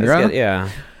 sake, bro. Yeah.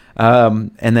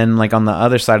 And then, like, on the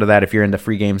other side of that, if you're into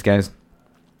free games, guys,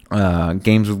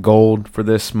 games with gold for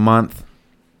this month...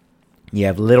 You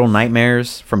have Little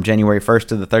Nightmares from January 1st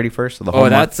to the 31st. So the whole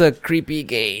that's a creepy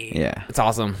game. Yeah. It's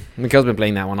awesome. Mikhail's been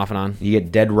playing that one off and on. You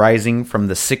get Dead Rising from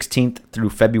the 16th through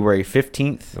February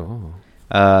 15th.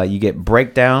 Oh. You get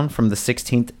Breakdown from the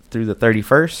 16th through the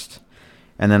 31st.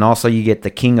 And then also you get the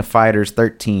King of Fighters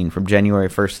 13 from January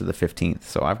 1st to the 15th.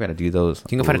 So I've got to do those.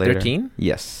 King of Fighters 13?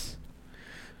 Yes.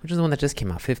 Which is the one that just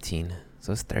came out, 15.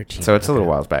 So it's 13. So it's a little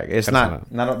while back. It's not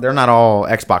they're not all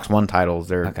Xbox One titles.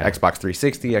 They're Xbox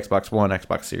 360, Xbox One,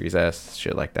 Xbox Series S,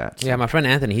 shit like that. So. Yeah, my friend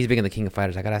Anthony, he's big in the King of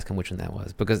Fighters. I gotta ask him which one that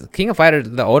was, because the King of Fighters,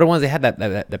 the older ones, they had that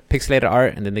pixelated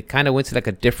art, and then they kind of went to like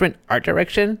a different art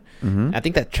direction. Mm-hmm. I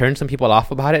think that turned some people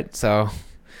off about it. So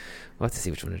we'll have to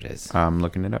see which one it is. I'm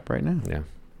looking it up right now. Yeah,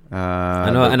 I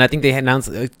know, and I think they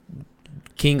announced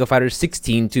King of Fighters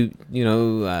 16 to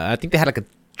I think they had like a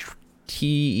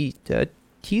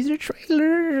teaser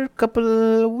trailer a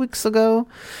couple of weeks ago.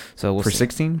 So we'll for see.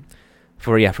 16?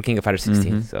 For King of Fighters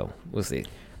 16. Mm-hmm. So we'll see.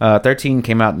 13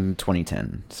 came out in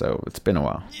 2010, so it's been a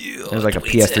while. It was like a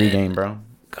PS3 game, bro.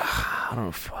 I don't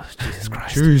know. Jesus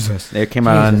Christ. Jesus. It came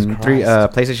out on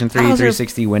PlayStation 3,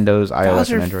 360, Windows,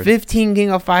 iOS, and Android. 15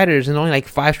 King of Fighters and only like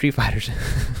 5 Street Fighters.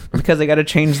 Because they got to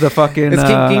change the fucking...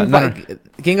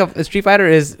 King of Street Fighter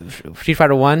is Street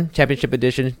Fighter 1, Championship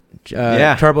Edition,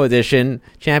 Turbo Edition,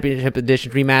 Championship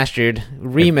Edition, Remastered,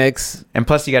 Remix. And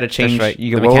plus you got to change... Right.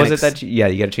 What was it that you got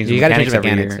to change the mechanics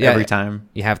every time.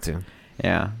 You have to.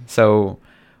 Yeah. So...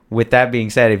 With that being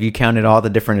said, if you counted all the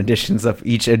different editions of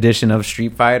each edition of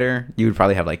Street Fighter, you would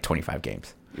probably have like 25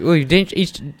 games. Well, if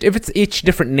it's each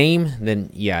different name, then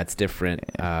yeah, it's different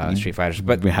Street Fighters.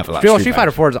 But we have a lot Street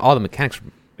Fighter 4 is all the mechanics are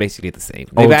basically the same.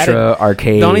 Ultra,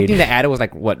 arcade. The only thing they added was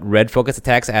like red focus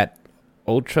attacks at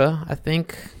Ultra, I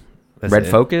think. Red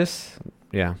focus?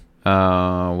 Yeah.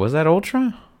 Was that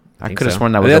Ultra? I could have so.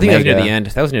 sworn that was I Omega. think that was near the end.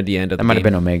 That was near the end of the That might have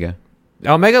been Omega.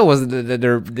 Omega was they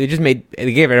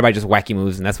gave everybody just wacky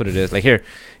moves, and that's what it is. Like here,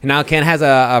 now Ken has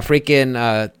a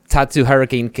freaking Tatsu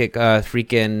Hurricane kick, a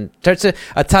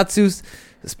Tatsu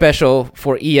special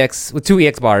for EX with 2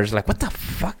 EX bars. Like what the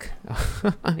fuck?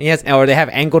 Yes, or they have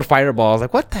angled fireballs.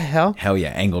 Like what the hell? Hell yeah,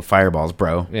 angled fireballs,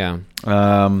 bro. Yeah.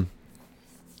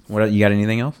 What you got?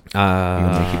 Anything else? You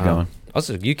want me to keep going?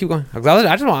 Also, you keep going. I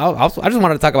just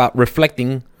wanted to talk about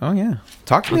reflecting. Oh yeah,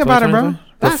 talk to me about it, bro.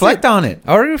 Reflect on it.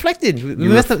 I already reflected.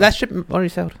 That ship already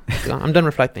sailed. I'm done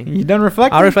reflecting. You done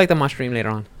reflecting? I'll reflect on my stream later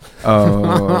on.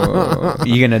 Oh,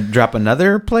 you gonna drop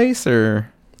another place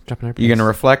or Dropping our You're gonna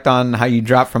reflect on how you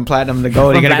dropped from platinum to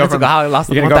gold. You're gonna go from how I lost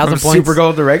you're gonna go 1,000 from points. super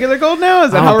gold to regular gold now.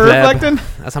 Is that I'm how a we're pleb. reflecting?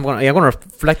 That's how I'm going. Yeah, I'm going to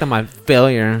reflect on my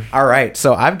failure. All right,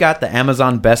 so I've got the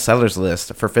Amazon bestsellers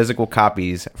list for physical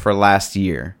copies for last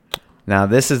year. Now,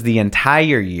 this is the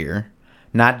entire year,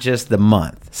 not just the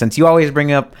month. Since you always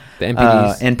bring up The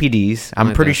NPDs. NPDs, I'm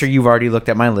Like pretty this. sure you've already looked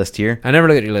at my list here. I never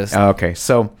look at your list. Okay,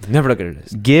 so Never look at your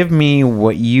list. give me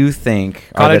what you think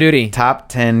Call are of the Duty. top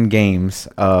 10 games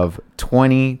of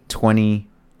 2020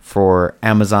 for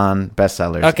Amazon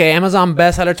bestsellers. Okay, Amazon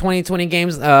bestseller 2020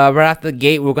 games. Right out the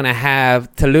gate, we're gonna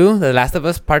have Tulu, The Last of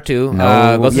Us Part 2.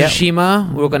 No, Ghost yeah. of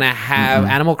Tsushima. We're gonna have Mm-mm.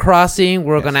 Animal Crossing.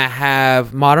 We're Yes. gonna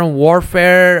have Modern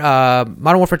Warfare.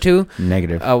 Modern Warfare 2.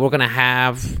 Negative. We're gonna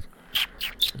have.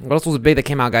 What else was big that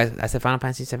came out, guys? I said Final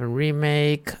Fantasy 7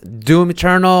 Remake, Doom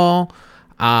Eternal.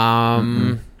 Let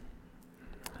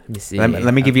me see.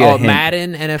 Let me give you a hint.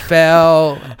 Madden,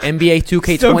 NFL, NBA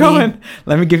 2K20. Still going.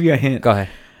 Let me give you a hint. Go ahead.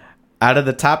 Out of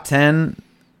the top 10,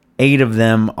 8 of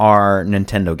them are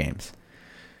Nintendo games.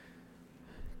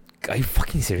 Are you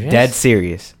fucking serious? Dead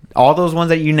serious. All those ones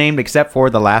that you named except for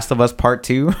The Last of Us Part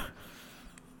 2.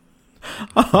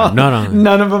 No.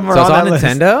 None of them are So it's on all that list.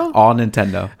 Nintendo? All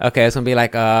Nintendo. Okay, it's gonna be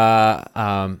like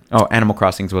Oh, Animal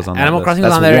Crossing was on Animal that Crossing list.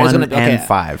 was on That's there. It's 1 gonna be- okay. and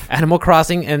 5. Animal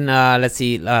Crossing and let's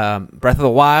see, Breath of the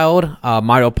Wild,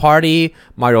 Mario Party,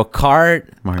 Mario Kart.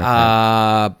 Mario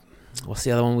Kart. What's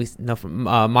the other one we know from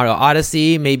Mario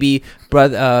Odyssey? Maybe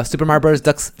Super Mario Bros.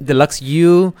 Deluxe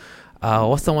U.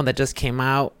 What's the one that just came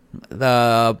out?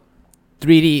 The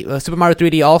 3D Super Mario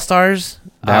 3D All Stars.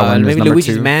 That one is maybe number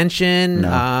Luigi's 2. Mansion.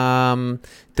 No.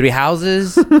 3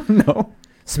 Houses. No.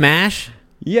 Smash.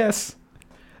 Yes.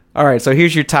 All right, so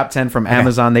here's your top 10 from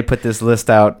Amazon. They put this list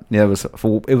out. Yeah, it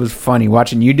was funny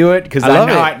watching you do it because I love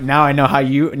it. now I know how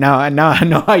you I know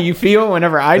how you feel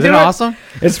whenever I Isn't do it it. awesome?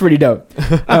 It's pretty dope.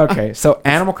 Okay, so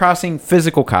Animal Crossing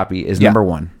physical copy is Yeah. number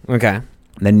 1. Okay.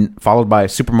 Then followed by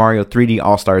Super Mario 3D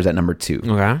All Stars at number 2.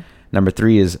 Okay. Number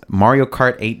 3 is Mario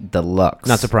Kart 8 Deluxe.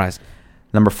 Not surprised.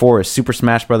 Number 4 is Super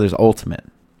Smash Bros. Ultimate.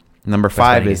 Number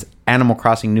 5 better is Animal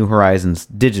Crossing New Horizons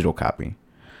digital copy.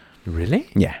 Really?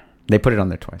 Yeah, they put it on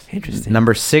there twice. Interesting.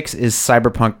 Number 6 is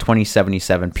Cyberpunk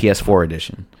 2077 PS4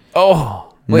 edition.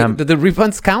 Oh, wait, Num- did the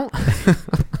refunds count?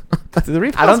 Did the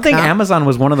refunds I don't think count? Amazon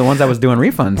was one of the ones that was doing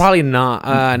refunds. Probably not.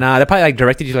 Nah, they probably like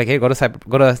directed you like, hey, go to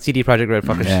CD Projekt Red,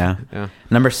 fuckers. Yeah.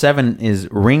 Number 7 is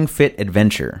Ring Fit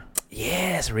Adventure.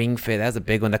 Yes, Ring Fit. That's a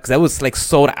big one because that was like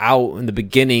sold out in the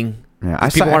beginning. Yeah, I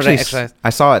People saw, wanted to actually, exercise. I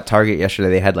saw at Target yesterday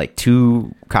they had like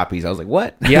 2 copies. I was like,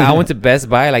 what? Yeah, I went to Best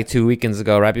Buy like 2 weekends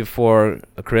ago, right before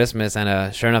Christmas,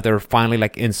 and sure enough, they were finally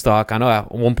like in stock. I know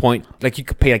at one point, like you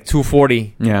could pay like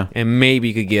 $240, Yeah. and maybe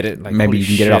you could get it. Like Maybe holy you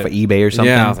can get it off of shit. eBay or something.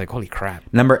 Yeah, I was like, holy crap.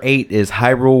 Number 8 is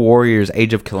Hyrule Warriors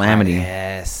Age of Calamity.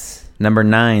 Yes. Number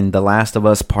 9, The Last of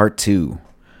Us Part 2.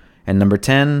 And number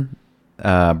 10,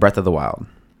 Breath of the Wild.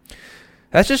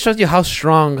 That just shows you how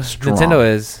strong Nintendo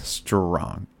is.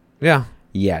 Strong. Yeah.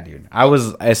 Yeah, dude.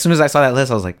 As soon as I saw that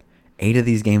list, I was like, 8 of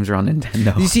these games are on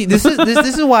Nintendo. You see, this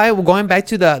is why we're going back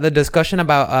to the discussion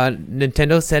about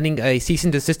Nintendo sending a cease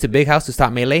and desist to Big House to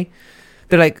stop Melee.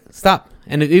 They're like, stop,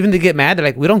 and even they get mad. They're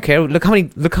like, we don't care. Look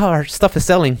how our stuff is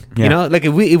selling. Yeah. You know, like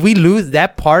if we lose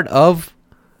that part of,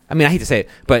 I mean, I hate to say it,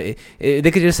 but they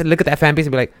could just look at that fan base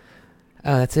and be like,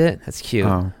 oh, that's it. That's cute.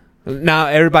 Oh. Now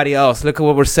everybody else, look at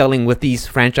what we're selling with these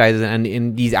franchises and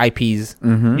in these IPs.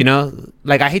 Mhm. You know,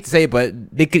 like I hate to say it, but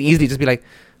they could easily just be like,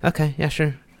 okay, yeah,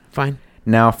 sure, fine.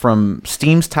 Now, from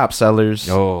Steam's top sellers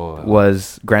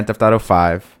was Grand Theft Auto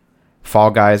 5, Fall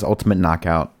Guys Ultimate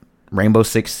Knockout, Rainbow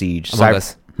Six Siege, Among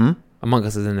Us. Hmm? Among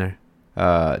Us is in there.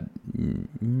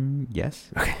 Yes.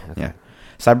 Okay. Yeah.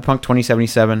 Cyberpunk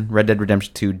 2077, Red Dead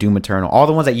Redemption 2, Doom Eternal. All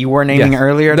the ones that you were naming Yes.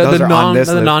 earlier, those are on this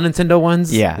the list. non-Nintendo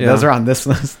ones. Yeah, those are on this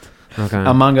list. Okay.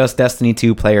 Among Us, Destiny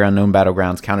 2, PlayerUnknown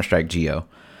Battlegrounds, Counter-Strike Geo.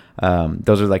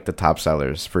 Those are like the top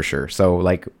sellers for sure. So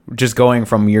like just going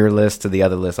from your list to the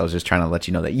other list, I was just trying to let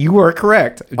you know that you were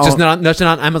correct. Just not on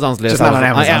Amazon's list. Just not on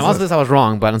Amazon's Amazon's list. list. I was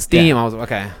wrong, but on Steam, Yeah. I was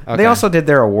okay. They also did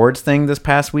their awards thing this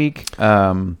past week.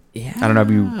 Yeah. I don't know if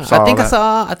you saw I think that.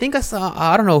 I think I saw.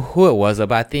 I don't know who it was,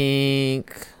 but I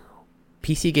think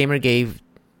PC Gamer gave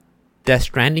Death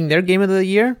Stranding their game of the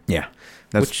year. Yeah.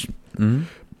 That's Which- mhm.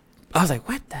 I was like,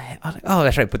 what the hell? I was like, oh,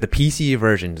 that's right. But the PC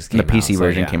version just came out. The PC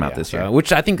version yeah, came out yeah. this year.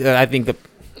 Which I think the,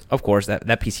 of course, that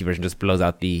PC version just blows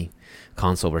out the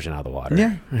console version out of the water.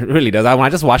 Yeah. It really does. When I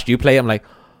just watched you play, I'm like,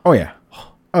 Oh yeah.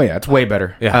 Oh yeah, it's way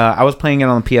better. Yeah. I was playing it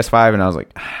on the PS5 and I was like,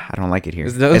 I don't like it here.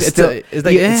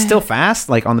 It's still fast.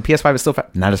 Like on the PS5, it's still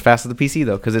not as fast as the PC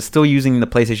though, because it's still using the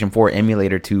PlayStation 4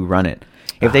 emulator to run it.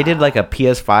 If they did like a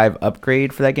PS5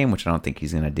 upgrade for that game, which I don't think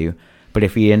he's gonna do, But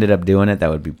if he ended up doing it, that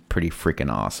would be pretty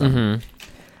freaking awesome.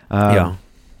 Mm-hmm. Yeah.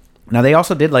 Now they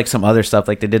also did like some other stuff.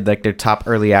 Like they did like their top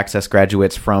early access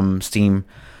graduates from Steam,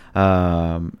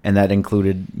 and that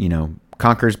included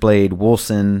Conker's Blade,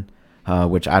 Wolcen,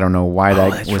 which I don't know why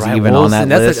that was even on that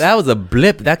list. That was a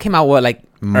blip. That came out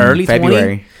early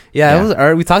February. 20? Yeah, it was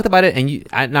early. We talked about it, and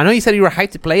I know you said you were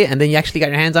hyped to play it, and then you actually got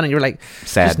your hands on it. And you were like,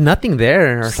 sad. There's nothing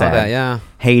there or something. Like that. Yeah.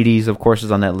 Hades, of course,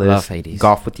 is on that list. Love Hades.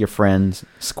 Golf with Your Friends,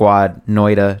 Squad,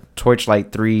 Noida,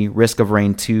 Torchlight 3, Risk of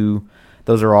Rain 2.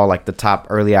 Those are all like the top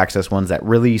early access ones that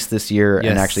released this year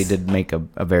and actually did make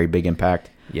a very big impact.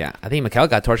 Yeah, I think Mikkel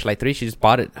got Torchlight 3. She just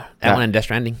bought it. That one and Death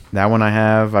Stranding. That one I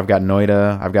have. I've got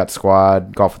Noida. I've got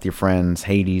Squad, Golf with Your Friends,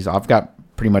 Hades. I've got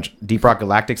pretty much Deep Rock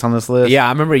Galactics on this list. Yeah, I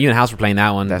remember you and House were playing that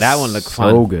one. That one looked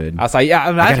fun. So good. I was like,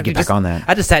 I gotta get back on that.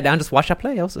 I just sat down, just watched that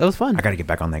play. It was fun. I gotta get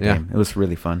back on that game. It was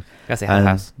really fun. Gotta say hi,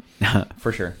 House.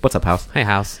 For sure. What's up, House? Hey,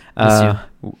 House.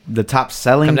 The top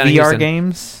selling VR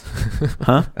games.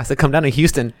 Huh? I said, come down to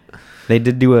Houston. They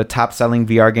did do a top selling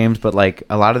VR games, but like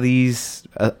a lot of these,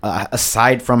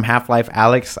 aside from Half-Life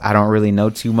Alyx, I don't really know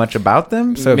too much about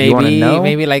them. So if you want to know,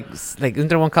 maybe like isn't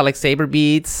there one called like Saber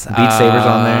Beats? Beat Saber's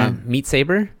on there. Meat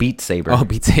Saber. Beat Saber. Oh,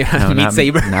 Beat Saber. No, Meat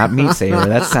Saber. Not Meat Saber.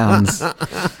 That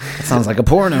sounds like a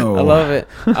porno. I love it.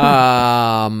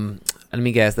 Let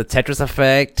me guess. The Tetris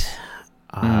Effect.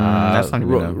 That's not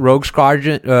even Rogue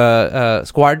Squadron.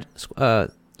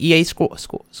 EA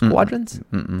Squadrons?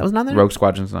 That was not there? Rogue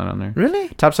Squadron's not on there. Really?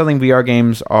 Top selling VR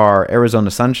games are Arizona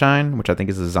Sunshine, which I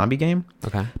think is a zombie game.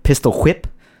 Okay. Pistol Whip.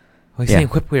 Oh, you're saying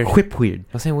Whip Weird. Whip Weird.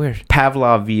 I'm saying weird.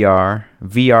 Pavlov VR.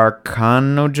 VR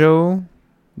Kanojo.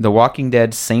 The Walking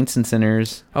Dead Saints and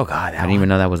Sinners. Oh, God. I didn't even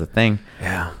know that was a thing.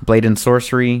 Yeah. Blade and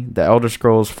Sorcery. The Elder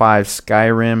Scrolls 5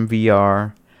 Skyrim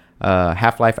VR.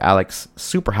 Half-Life Alyx.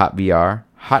 Super Hot VR.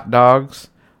 Hot Dogs.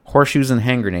 Horseshoes and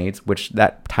Hand Grenades, which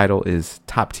that title is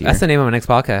top tier. That's the name of my next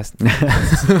podcast.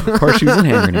 Horseshoes and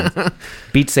Hand Grenades.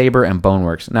 Beat Saber and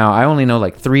Boneworks. Now, I only know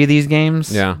like 3 of these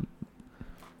games. Yeah.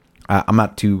 I'm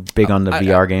not too big on the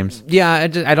VR games. Yeah, I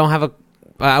don't have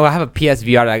I have a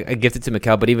PSVR that I gifted to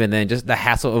Mikkel, but even then, just the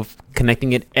hassle of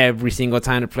connecting it every single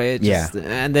time to play it.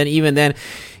 And then even then,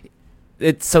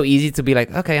 it's so easy to be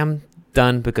like, okay, I'm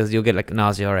done, because you'll get like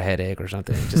nausea or a headache or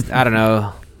something. Just, I don't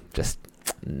know. Just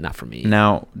not for me.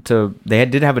 Now, they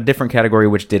did have a different category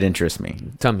which did interest me.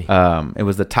 Tell me. It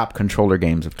was the top controller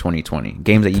games of 2020.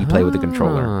 Games that you play with the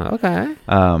controller. Okay.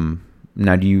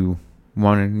 Now, do you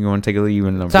want to take a look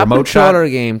in the top remote controller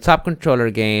shot? game? Top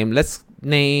controller game. Let's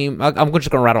name. I'm just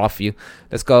gonna rattle off a few.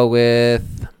 Let's go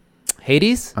with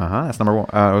Hades. That's number 1.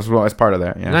 As part of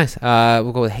that. Yeah. Nice.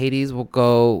 We'll go with Hades. We'll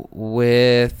go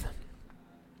with.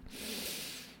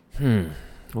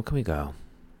 What can we go?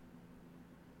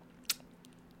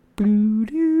 So I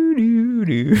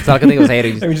can think it was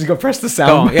Hades. Let me just go press the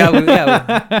sound. Oh,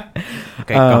 yeah.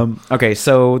 Okay. Okay.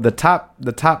 So the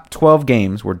top 12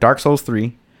 games were Dark Souls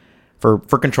 3 for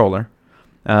controller,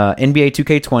 NBA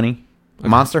 2K20,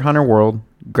 Monster Hunter World,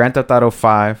 Grand Theft Auto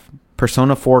 5,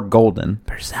 Persona 4 Golden,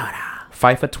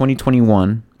 FIFA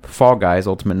 2021, Fall Guys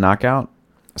Ultimate Knockout,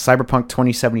 Cyberpunk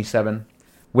 2077,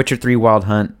 Witcher 3 Wild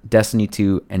Hunt, Destiny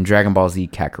 2, and Dragon Ball Z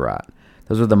Kakarot.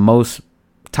 Those are the most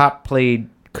top played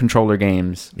controller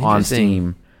games on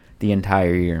Steam the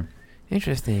entire year.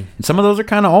 Interesting. And some of those are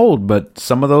kind of old, but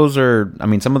some of those are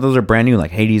brand new,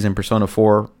 like Hades and Persona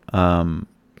 4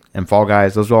 and Fall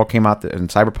Guys. Those all came out in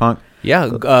Cyberpunk. Yeah,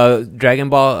 Dragon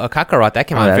Ball Kakarot, that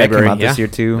came out in February. That came out this year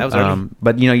too. That was early.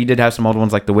 But you did have some old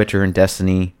ones like The Witcher and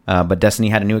Destiny. But Destiny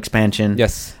had a new expansion.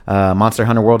 Yes. Monster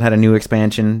Hunter World had a new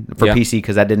expansion for PC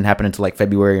because that didn't happen until like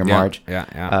February or March.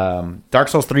 Yeah. Dark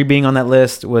Souls 3 being on that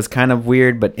list was kind of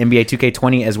weird, but NBA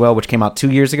 2K20 as well, which came out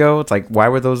 2 years ago. It's like, why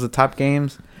were those the top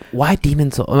games? Why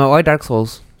Demon's Souls? Why Dark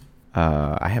Souls?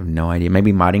 I have no idea.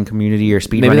 Maybe modding community or speedrunning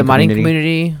community. Maybe the modding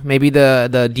community. Maybe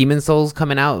the Demon's Souls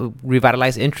coming out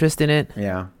revitalized interest in it.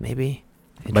 Yeah, maybe.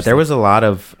 But there was a lot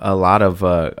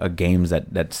of games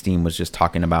that Steam was just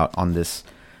talking about on this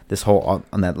whole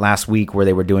on that last week where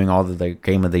they were doing all the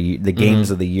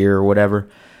games of the year or whatever.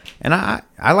 And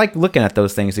I like looking at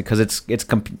those things because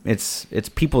it's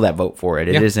people that vote for it.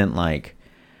 It isn't like.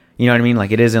 You know what I mean?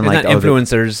 Like, it isn't it's like not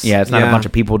influencers. It's not a bunch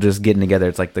of people just getting together.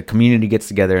 It's like the community gets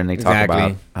together and they talk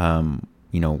about,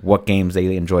 what games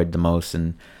they enjoyed the most.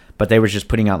 But they were just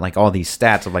putting out like all these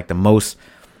stats of like the most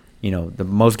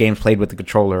games played with the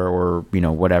controller or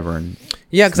whatever. And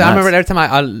because I remember every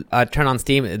time I turn on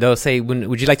Steam, they'll say,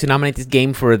 "Would you like to nominate this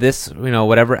game for this,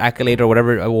 whatever accolade or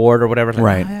whatever award or whatever?" Like,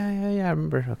 right? Yeah, I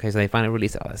remember. Okay, so they finally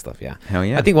released all that stuff. Yeah, hell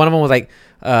yeah. I think one of them was like.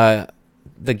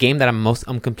 The game that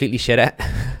I'm completely shit at.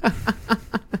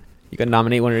 You can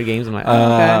nominate one of your games. I'm like,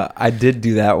 okay. I did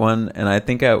do that one, and I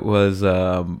think it was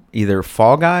either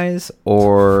Fall Guys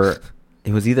or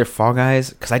it was either Fall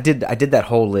Guys, because I did that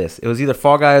whole list. It was either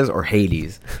Fall Guys or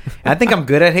Hades. And I think I'm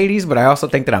good at Hades, but I also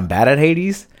think that I'm bad at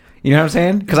Hades. You know what I'm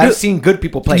saying? Because I've seen good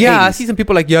people play Hades. I see some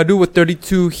people like, I do with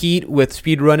 32 heat with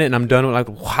speed run it, and I'm done with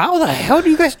like, how the hell do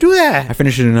you guys do that? I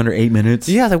finished it in under 8 minutes.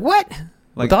 Yeah, I was like, what?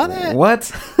 Like, with all that?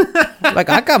 What? Like,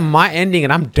 I got my ending,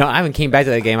 and I'm done. I haven't came back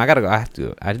to that game. I do have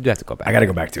to go back. I got to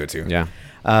go back to it, too. Yeah.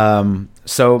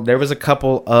 So there was a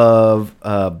couple of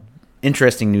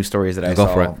interesting news stories that I saw.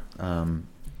 Go for it.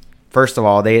 First of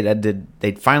all,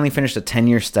 they finally finished a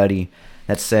 10-year study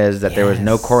that says that there was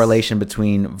no correlation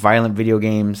between violent video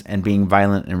games and being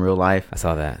violent in real life. I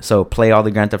saw that. So play all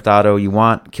the Grand Theft Auto you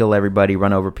want, kill everybody,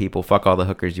 run over people, fuck all the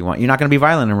hookers you want. You're not going to be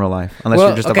violent in real life unless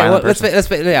you're just a violent person. Let's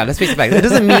face the fact. It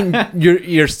doesn't mean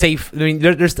you're safe. I mean,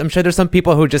 I'm sure there's some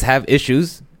people who just have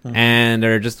issues and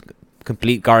they're just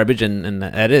complete garbage, and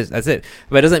that's it.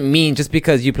 But it doesn't mean just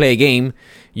because you play a game,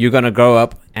 you're gonna grow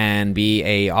up and be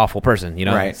a awful person. You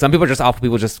know, right. Some people are just awful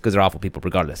people just because they're awful people,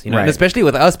 regardless. You know, right. And especially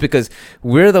with us because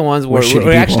we're the ones where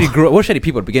we actually we're shitty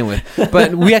people to begin with.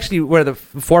 But we actually were the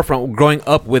forefront growing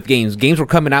up with games. Games were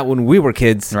coming out when we were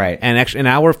kids, right? And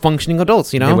now we're functioning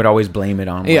adults. You know, they would always blame it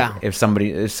on if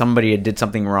somebody did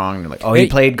something wrong. They're like, he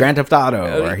played Grand Theft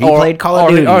Auto, or he played Call of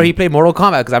Duty, or he played Mortal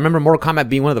Kombat. Because I remember Mortal Kombat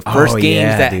being one of the first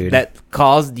games that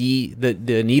caused the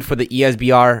need for the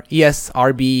ESRB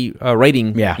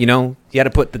rating. Yeah. You know, you had to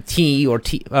put the T or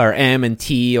M and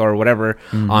T or whatever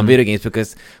on video games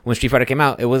because when Street Fighter came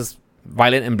out, it was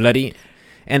violent and bloody.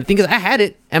 And the thing is, I had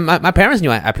it, and my parents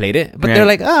knew I played it, but they're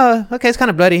like, oh, okay, it's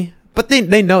kind of bloody. But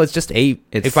they know it's just a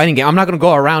fighting game. I'm not going to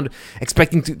go around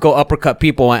expecting to go uppercut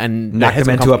people and knock them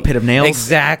into a pit of nails.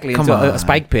 Exactly, into a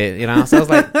spike pit, you know? So I was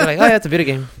like, they're like, oh, yeah, it's a video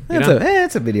game.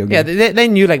 It's a video game. Yeah, they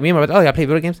knew like me. I play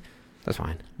video games. That's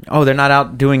fine. Oh, they're not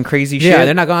out doing crazy shit? Yeah,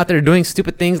 they're not going out there doing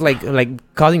stupid things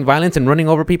like causing violence and running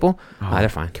over people. They're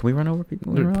fine. Can we run over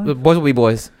people? Boys will be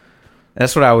boys.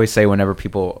 That's what I always say whenever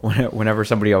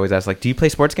somebody always asks, like, do you play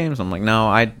sports games? I'm like, no,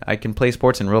 I can play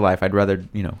sports in real life. I'd rather,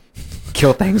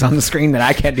 kill things on the screen that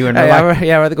I can't do in real life. I'd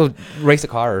rather go race a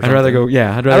car or something.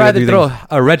 I'd rather throw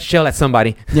a red shell at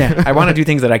somebody. Yeah, I want to do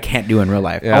things that I can't do in real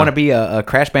life. Yeah. I want to be a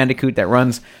Crash Bandicoot that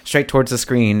runs straight towards the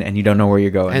screen and you don't know where you're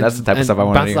going. That's the type of stuff I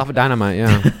want to do. Bounce off of dynamite,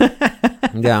 yeah.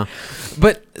 Yeah.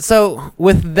 But so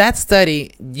with that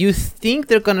study, you think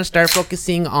they're going to start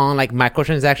focusing on like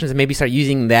microtransactions and maybe start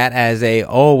using that as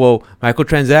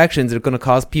microtransactions are going to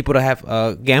cause people to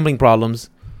have gambling problems?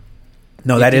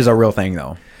 No, that is a real thing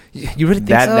though. You really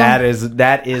think so?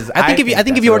 That is. I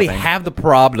think if you already have the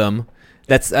problem,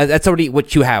 that's already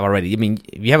what you have already. I mean,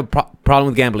 if you have a problem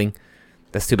with gambling,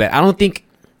 that's too bad. I don't think,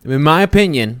 in my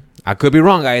opinion, I could be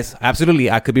wrong, guys. Absolutely,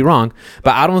 I could be wrong.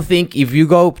 But I don't think if you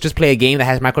go just play a game that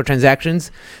has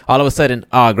microtransactions, all of a sudden,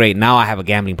 oh great, now I have a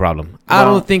gambling problem. I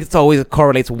don't think it always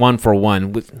correlates one for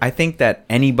one. I think that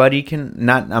anybody can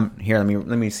here.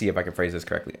 Let me see if I can phrase this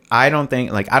correctly. I don't think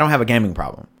I don't have a gambling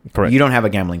problem. Correct. You don't have a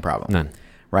gambling problem. None.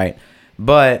 Right.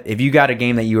 But if you got a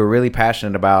game that you were really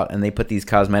passionate about and they put these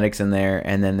cosmetics in there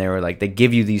and then they were like, they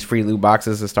give you these free loot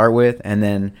boxes to start with and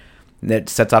then that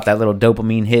sets off that little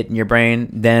dopamine hit in your brain,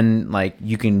 then like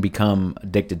you can become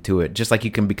addicted to it. Just like you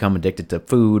can become addicted to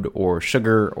food or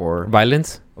sugar or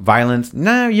violence.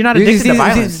 No, you're not addicted to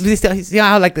violence.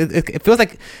 Yeah, like it feels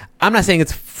like, I'm not saying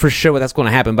it's for sure that's going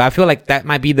to happen, but I feel like that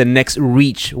might be the next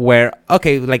reach where,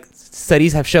 okay, like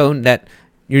studies have shown that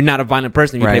you're not a violent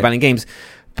person if you play violent games.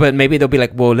 But maybe they'll be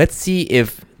like, well, let's see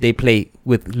if they play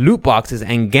with loot boxes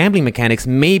and gambling mechanics.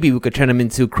 Maybe we could turn them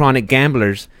into chronic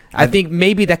gamblers. I think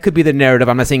maybe that could be the narrative.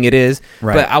 I'm not saying it is,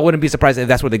 but I wouldn't be surprised if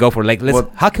that's what they go for. Like,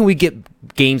 how can we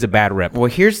get games a bad rep? Well,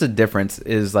 here's the difference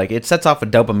is like it sets off a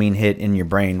dopamine hit in your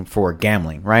brain for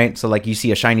gambling, right? So like you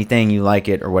see a shiny thing, you like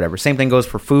it or whatever. Same thing goes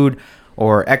for food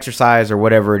or exercise or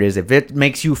whatever it is. If it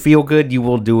makes you feel good, you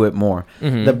will do it more.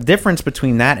 Mm-hmm. The difference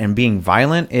between that and being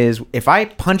violent is if I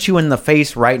punch you in the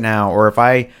face right now or if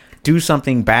I do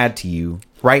something bad to you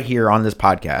right here on this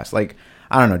podcast, like,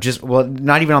 I don't know,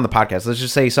 not even on the podcast. Let's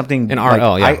just say something in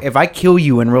RL, if I kill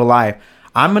you in real life,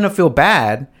 I'm going to feel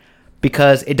bad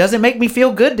because it doesn't make me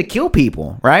feel good to kill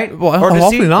people, right? Well,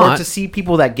 hopefully not. Or to see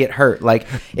people that get hurt. Like,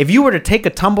 if you were to take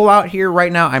a tumble out here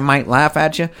right now, I might laugh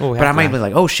at you, but I might be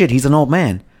like, oh, shit, he's an old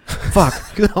man. Fuck.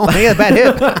 He had a bad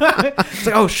hip. It's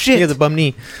like, oh, shit. He has a bum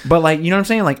knee. But, like, you know what I'm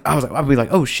saying? Like, I'd be like,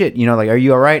 oh, shit, like, are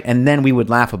you all right? And then we would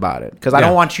laugh about it. Because I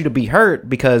don't want you to be hurt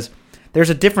because there's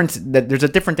a different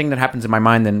thing that happens in my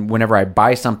mind than whenever I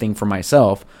buy something for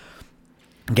myself,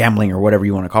 gambling or whatever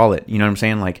you want to call it. You know what I'm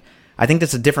saying? Like, I think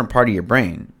that's a different part of your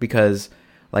brain because,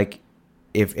 like,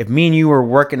 if me and you were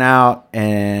working out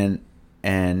and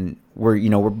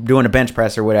we're doing a bench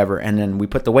press or whatever, and then we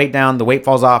put the weight down, the weight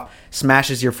falls off,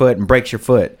 smashes your foot and breaks your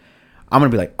foot, I'm gonna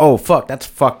be like, oh fuck, that's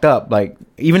fucked up. Like,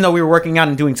 even though we were working out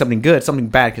and doing something good, something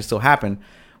bad could still happen.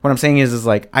 What I'm saying is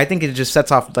like, I think it just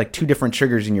sets off like two different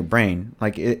triggers in your brain.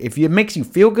 Like, if it makes you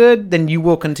feel good, then you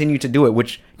will continue to do it,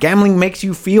 which gambling makes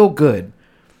you feel good.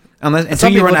 Until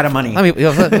you run out of money.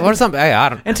 Or something. I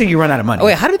don't. Until you run out of money. Oh,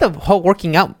 wait, how did the whole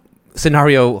working out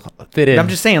scenario fit in? I'm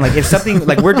just saying, like, if something,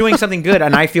 like, we're doing something good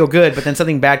and I feel good, but then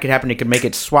something bad could happen, it could make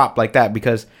it swap like that,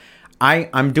 because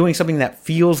I'm doing something that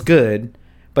feels good,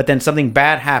 but then something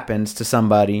bad happens to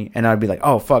somebody, and I'd be like,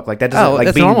 oh fuck, like that doesn't, like,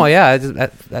 that's normal. Yeah,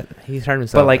 he's hurt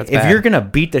himself. But like, if you're gonna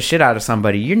beat the shit out of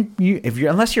somebody,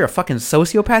 unless you're a fucking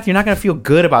sociopath, you're not gonna feel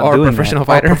good about doing that. Or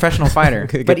a professional fighter.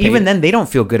 But even then, they don't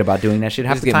feel good about doing that shit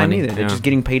half the time either. They're just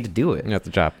getting paid to do it. That's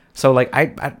the job. So like,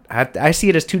 I see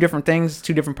it as two different things,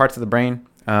 two different parts of the brain.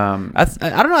 I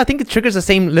don't know. I think it triggers the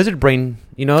same lizard brain.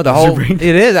 You know, the whole brain? It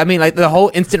is. I mean, like, the whole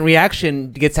instant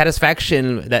reaction to get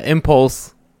satisfaction, that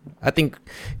impulse. I think,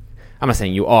 I'm not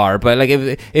saying you are, but like,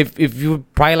 if you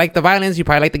probably like the violence, you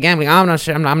probably like the gambling. I'm not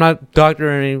sure. I'm not a doctor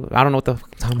or any, I don't know what the fuck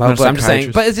I'm talking about, but I'm just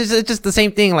saying. But it's just the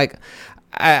same thing. Like,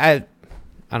 I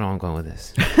don't know where I'm going with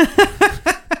this.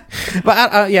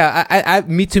 But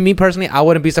me personally, I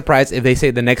wouldn't be surprised if they say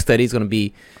the next study is going to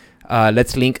be,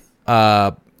 let's link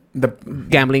the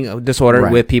gambling disorder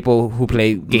with people who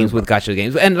play games with gacha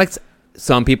games, and like,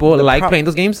 some people playing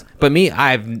those games, but me,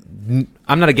 I'm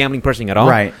not a gambling person at all,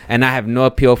 right? And I have no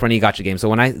appeal for any gacha game. So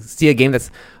when I see a game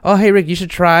that's, oh hey Rick, you should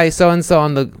try so and so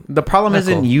on the problem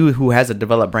isn't you who has a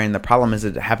developed brain. The problem is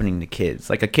it happening to kids.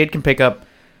 Like, a kid can pick up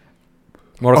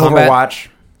Overwatch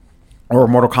or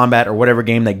Mortal Kombat or whatever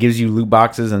game that gives you loot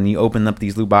boxes, and you open up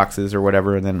these loot boxes or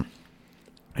whatever, and then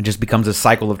it just becomes a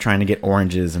cycle of trying to get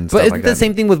oranges and stuff like that. But it's the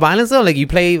same thing with violence, though. Like, you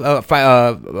play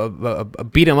a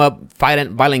beat 'em up,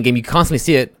 violent game, you constantly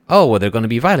see it. Oh, well, they're going to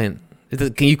be violent.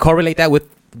 Can you correlate that with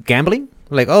gambling?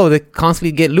 Like, oh, they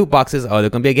constantly get loot boxes. Oh, they're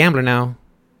going to be a gambler now.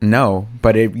 No,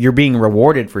 but you're being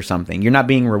rewarded for something. You're not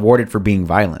being rewarded for being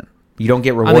violent. You don't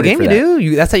get rewarded. On the game, you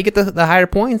do. That's how you get the higher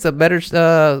points, a better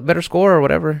score or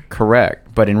whatever.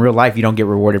 Correct. But in real life, you don't get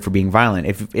rewarded for being violent.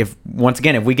 If once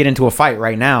again, if we get into a fight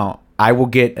right now, I will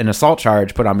get an assault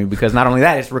charge put on me, because not only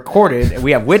that, it's recorded and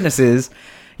we have witnesses.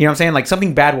 You know what I'm saying? Like,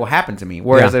 something bad will happen to me.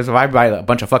 Whereas if I buy a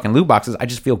bunch of fucking loot boxes, I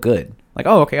just feel good. Like,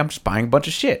 oh, okay, I'm just buying a bunch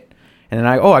of shit. And then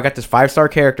I got this 5-star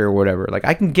character or whatever. Like,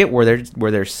 I can get where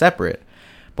they're separate.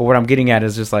 But what I'm getting at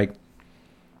is just like,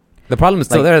 the problem is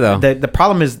still there, though. The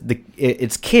problem is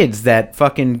it's kids that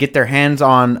fucking get their hands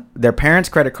on their parents'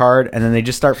 credit card, and then they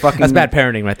just start fucking... That's bad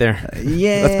parenting right there.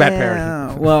 Yeah. That's bad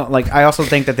parenting. Well, like, I also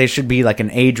think that there should be like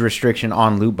an age restriction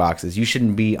on loot boxes. You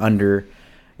shouldn't be under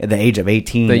the age of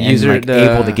 18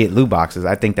 able to get loot boxes.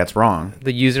 I think that's wrong.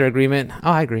 The user agreement.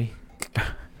 Oh, I agree.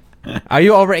 Are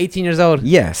you over 18 years old?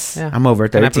 Yes. Yeah. I'm over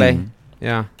 13. Can I play?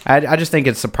 Yeah. I just think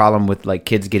it's a problem with like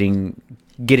kids getting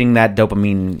that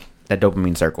dopamine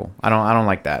circle. I don't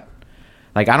like that.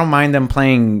 Like, I don't mind them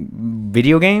playing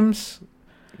video games.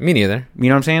 Me neither. You know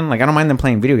what I'm saying? Like, I don't mind them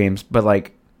playing video games, but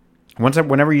like,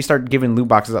 whenever you start giving loot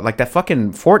boxes, like that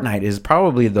fucking Fortnite is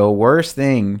probably the worst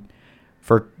thing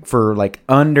for like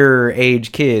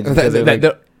underage kids.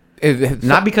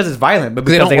 Not because it's violent, but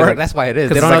because they don't work. That's why it is.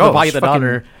 They don't have to buy the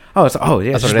dollar. Just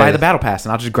buy the battle pass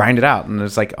and I'll just grind it out. And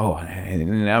it's like,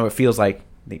 and now it feels like,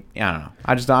 I don't know.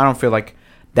 I don't feel like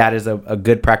that is a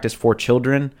good practice for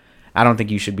children. I don't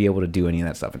think you should be able to do any of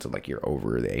that stuff until like you're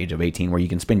over the age of 18, where you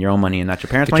can spend your own money and not your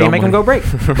parents' money and make them go broke.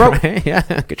 Yeah,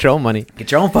 get your own money.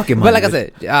 Get your own fucking money. But like I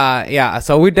said,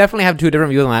 so we definitely have two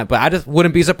different views on that. But I just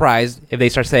wouldn't be surprised if they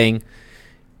start saying,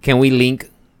 "Can we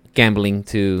link gambling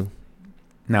to?"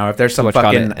 Now, if there's some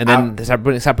fucking... And then they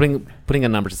start putting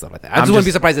in numbers and stuff like that. I just wouldn't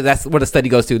be surprised if that's where the study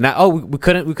goes to. Now, we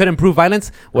couldn't prove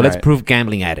violence. Well, let's prove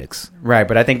gambling addicts. Right,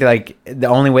 but I think that, like, the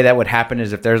only way that would happen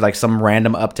is if there's like some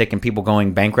random uptick in people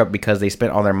going bankrupt because they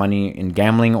spent all their money in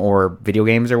gambling or video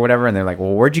games or whatever, and they're like,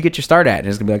 well, where'd you get your start at? And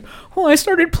it's going to be like, well, I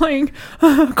started playing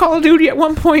Call of Duty at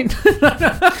one point.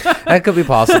 That could be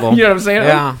possible. You know what I'm saying?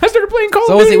 Yeah. I started playing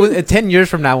Call of Duty. So 10 years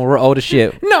from now, when we're old as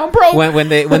shit. No, bro. When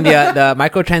the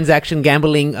microtransaction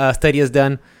gambling study is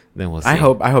done, then we'll see. I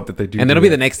hope that they do. And it'll be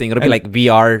the next thing. It'll be like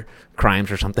VR crimes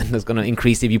or something that's going to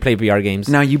increase if you play VR games.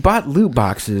 Now, you bought loot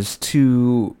boxes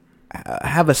to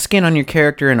have a skin on your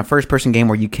character in a first-person game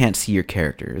where you can't see your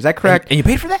character. Is that correct? And you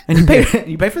paid for that? And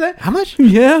you paid for that? How much?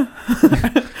 Yeah.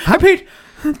 I paid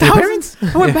Thousands.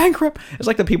 I went bankrupt. It's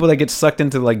like the people that get sucked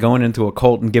into like going into a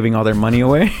cult and giving all their money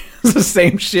away. It's the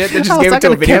same shit. They just gave it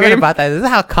to a video Kevin game. about that. This is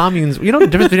how communes. You know the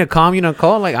difference between a commune and a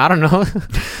cult? Like I don't know.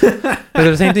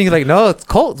 They're the same thing. Like no, it's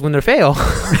cults when they fail.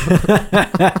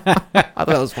 I thought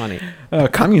that was funny.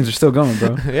 Communes are still going,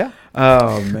 bro. Yeah.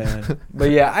 Oh man.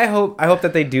 But yeah, I hope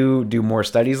that they do more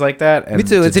studies like that. And Me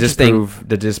too. It's interesting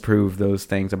to disprove those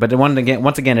things. But once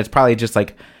again, it's probably just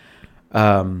like,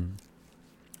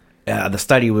 the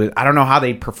study was. I don't know how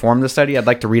they performed the study. I'd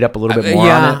like to read up a little bit more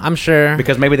on it. I'm sure.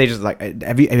 Because maybe they just like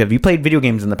have you played video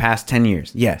games in the past 10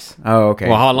 years? Yes. Oh, okay.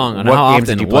 Well, how long? And What how games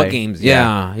often? did you play? What games?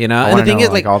 Yeah. You know. I And the wanna thing know, is,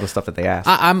 like, all the stuff that they asked.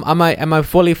 am I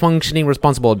fully functioning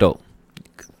responsible adult?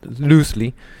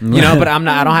 Loosely, you know, but I'm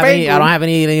not. I don't have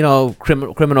any, you know,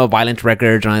 criminal violence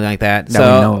records or anything like that. That So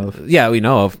we know of. yeah, we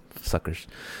know of suckers.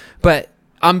 But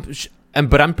I'm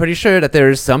pretty sure that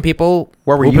there's some people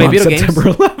Where were who you play on video September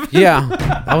games. 11th?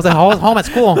 Yeah, I was home at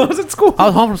school. I was at school. I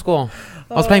was home from school.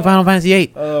 I was playing Final Fantasy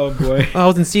VIII. Oh boy. I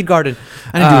was in Seed Garden.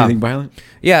 I didn't do anything violent.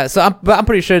 Yeah, so I'm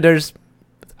pretty sure there's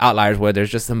outliers where there's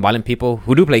just some violent people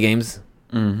who do play games.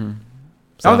 Mm-hmm.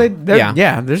 So,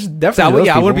 yeah. There's definitely.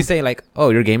 I wouldn't be saying like, oh,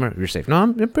 you're a gamer, you're safe. No,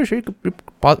 I'm pretty sure you could be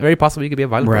very possibly you could be a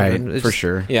violent person. Right, It's for just-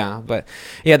 sure. Yeah, but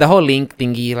yeah, the whole link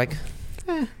thingy, like,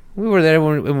 we were there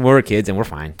when we were kids and we're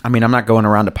fine. I mean, I'm not going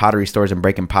around to pottery stores and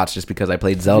breaking pots just because I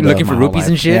played Zelda. Looking for my whole rupees life.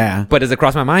 and shit. Yeah. But does it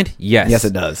cross my mind? Yes. Yes,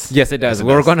 it does. Yes, it does. Yes, it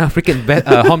We were does. going to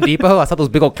freaking Home Depot. I saw those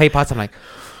big old clay pots. I'm like,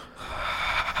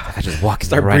 I just walk in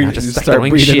there right now. Just start throwing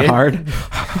breathing shit. hard.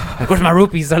 Like, where's my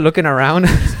rupees? Start looking around.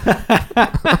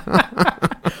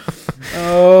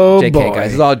 Oh JK, boy,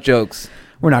 guys. It's all jokes.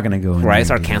 we're not gonna go. in Right? there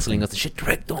Start and do canceling us and shit.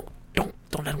 Rick, don't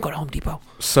let them go to Home Depot.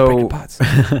 So Breaking pots.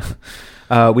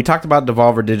 we talked about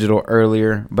Devolver Digital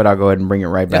earlier, but I'll go ahead and bring it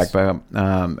right Yes. back.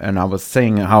 And I was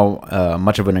saying how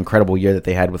much of an incredible year that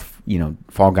they had with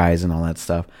Fall Guys and all that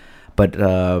stuff. But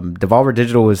Devolver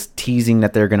Digital was teasing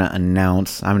that they're going to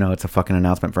announce. I know it's a fucking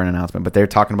announcement for an announcement, but they're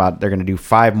talking about they're going to do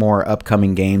 5 more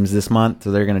upcoming games this month.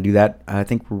 So they're going to do that, I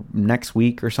think, next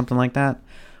week or something like that,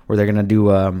 where they're going to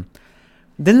do.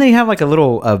 Didn't they have like a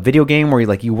little video game where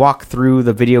you walk through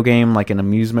the video game like an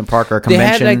amusement park or a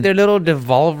convention? They had like their little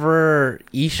Devolver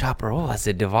eShop or what was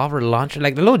it? Devolver launcher,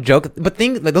 like the little joke. But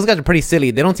things like those guys are pretty silly.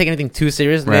 They don't take anything too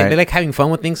serious. Right. They like having fun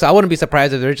with things. So I wouldn't be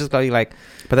surprised if they're just like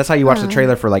But that's how you watch the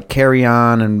trailer for like Carry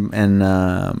On and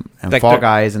Like Fall they're-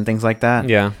 Guys and things like that.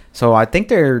 yeah. So I think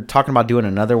they're talking about doing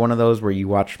another one of those where you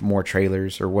watch more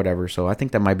trailers or whatever. So I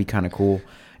think that might be kind of cool.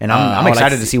 And I I'm would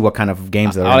excited like to see what kind of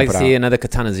games they're I going like to to put see out. another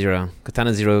Katana Zero.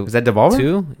 Katana Zero. Is that Devolver?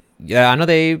 2? Yeah, I know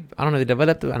they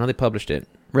developed it. I know they published it.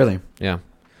 Really? Yeah.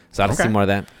 So I'd like to Okay. see more of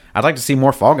that. I'd like to see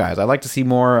more Fall Guys. I'd like to see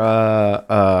more It's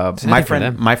my nothing for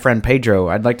them. friend Pedro.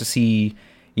 I'd like to see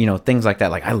things like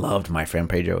that. Like I loved My Friend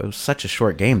Pedro. It was such a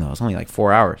short game though. It was only like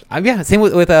 4 hours. Yeah, same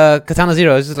with Katana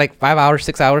Zero. It's just like 5 hours,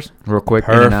 6 hours. Real quick.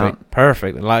 in and out.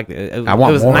 Perfect. Like it I want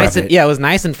it was more nice. of it. Yeah, it was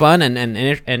nice and fun, and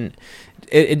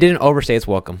it didn't overstay its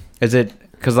welcome. Is it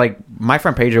because like My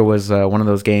Friend Pedro was one of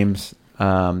those games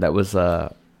that was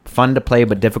fun to play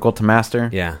but difficult to master.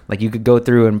 Yeah. Like you could go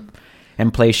through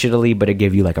and play shittily, but it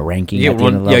gave you like a ranking. You at get the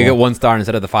end of one. the Yeah, you level. get 1 star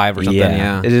instead of the 5 or something.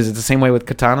 Yeah. Is it the same way with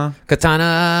Katana?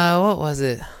 Katana. What was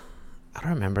it? I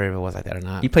don't remember if it was like that or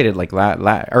not. You played it like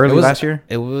early It was- last year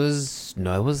It was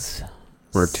no. It was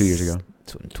or 2 years ago.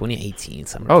 2018.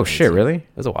 Summer. Oh shit, 2018. really?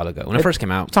 It was a while ago when it first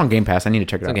came out. It's on Game Pass. I need to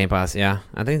check it It's out. on Game Pass. Yeah,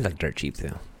 I think it's like dirt cheap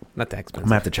too. Not that I'm expensive.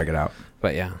 gonna have to check it out.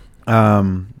 But yeah.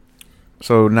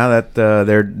 So now that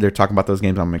they're talking about those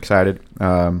games, I'm excited.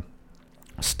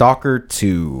 Stalker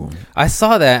 2. I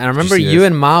saw that, and I remember see you this?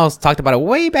 and Miles talked about it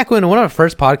way back when one of our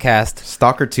first podcasts.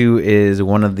 Stalker 2 is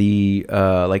one of the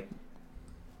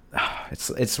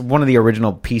it's one of the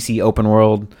original PC open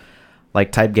world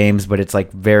like type games, but it's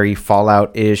like very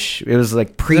Fallout-ish. It was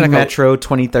like pre-Metro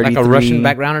 2033. Like a Russian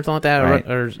background or something like that, Right.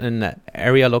 or in that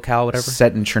area, locale, whatever.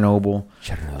 Set in Chernobyl.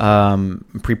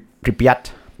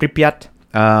 Pripyat.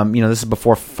 This is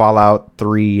before Fallout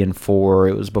 3 and 4.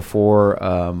 It was before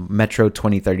Metro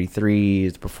 2033.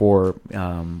 It's before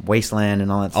Wasteland and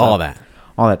all that stuff.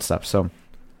 All that stuff. So,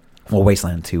 well,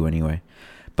 Wasteland 2 anyway.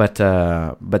 But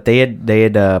they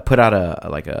had put out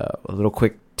a little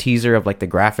quick teaser of like the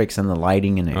graphics and the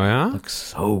lighting, and it looks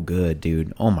so good,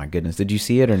 dude. Oh my goodness. Did you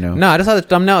see it or no? No, I just saw the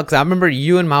thumbnail because I remember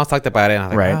you and Miles talked about it. And I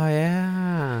was like, Right. oh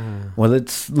yeah. Well,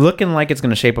 it's looking like it's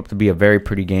going to shape up to be a very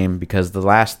pretty game because the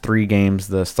last 3 games,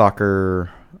 the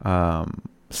Stalker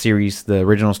series, the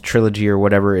original trilogy or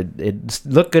whatever, it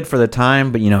looked good for the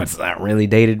time, but it's not really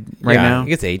dated right now. It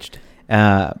gets aged.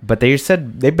 But they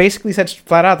basically said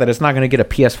flat out that it's not going to get a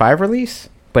PS5 release.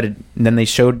 But then they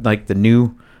showed like the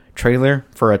new trailer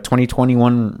for a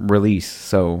 2021 release.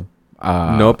 So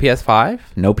no PS5.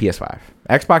 no PS5.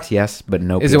 Xbox, yes, but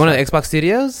no. Is PS5. it one of the Xbox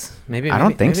studios? I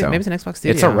don't think so. Maybe it's an Xbox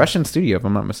studio. It's a Russian studio, if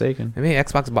I'm not mistaken. Maybe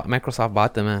Microsoft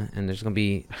bought them, and they're just gonna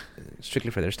be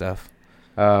strictly for their stuff.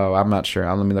 Oh, I'm not sure.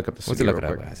 Let me look up the Let's studio look it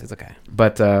real up, quick. guys. It's okay.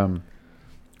 But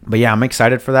yeah, I'm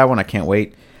excited for that one. I can't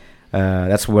wait.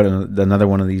 That's what another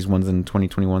one of these ones in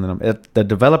 2021. The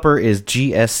developer is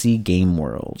GSC Game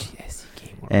World. GSC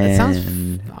Game World. And It sounds.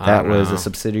 that was know. a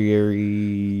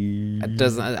subsidiary. It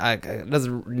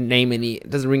doesn't name any. It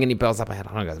doesn't ring any bells up my head.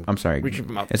 Hold on, guys. I'm sorry. Reaching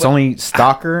for my It's foot. only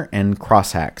Stalker and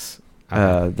Crosshacks.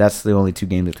 Okay. That's the only 2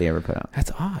 games that they ever put out.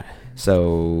 That's odd.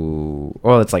 So,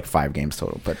 well, it's like 5 games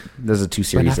total, but there's a 2 But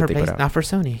series not that for they put out. not for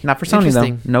Sony. Not for Sony though.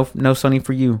 Interesting. No Sony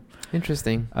for you.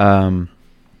 Interesting.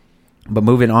 But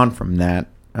moving on from that,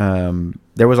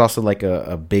 there was also like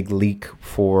a big leak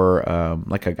for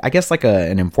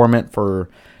an informant for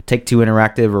Take-Two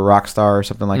Interactive or Rockstar or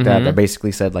something like that. Mhm. That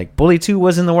basically said like Bully 2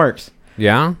 was in the works,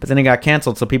 Yeah, but then it got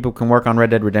canceled so people can work on Red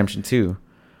Dead Redemption 2.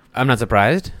 I'm not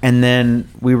surprised. And then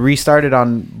we restarted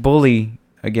on Bully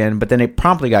again, but then it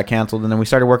promptly got canceled, and then we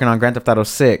started working on Grand Theft Auto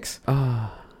 6.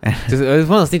 Oh, it was one of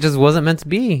those things just wasn't meant to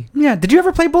be. Yeah, did you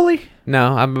ever play Bully?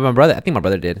 No, my brother. I think my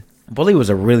brother did. Bully was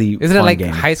a really Isn't fun it like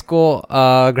game. high school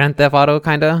Grand Theft Auto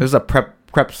kind It of? was a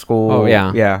prep school. Oh,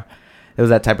 yeah. Yeah. It was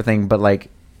that type of thing, but like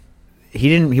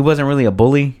he wasn't really a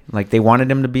bully. Like they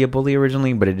wanted him to be a bully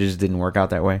originally, but it just didn't work out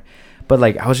that way. But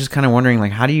like I was just kind of wondering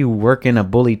like how do you work in a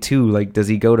Bully 2? Like does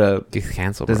he go to He's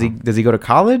canceled. does he go to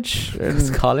college? It's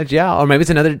college, yeah, or maybe it's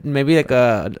another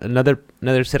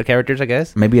set of characters, I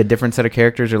guess. Maybe a different set of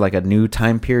characters or like a new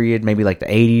time period, maybe like the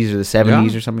 80s or the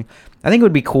 70s Yeah. or something. I think it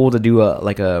would be cool to do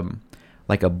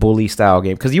a bully style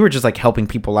game because you were just like helping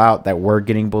people out that were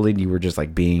getting bullied. You were just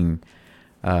like being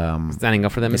Standing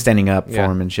up for them. standing up for Yeah.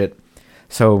 them and shit.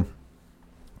 So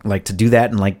like to do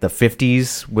that in like the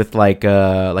 50s with like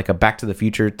a Back to the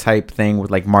Future type thing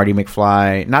with like Marty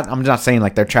McFly. I'm not saying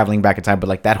like they're traveling back in time, but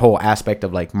like that whole aspect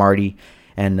of like Marty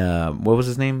and what was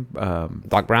his name?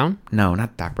 Doc Brown, No,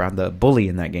 not Doc Brown. The bully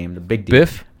in that game, the big dude.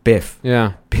 Biff.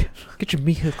 Yeah, get your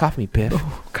meat coffee, Biff.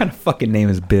 What kind of fucking name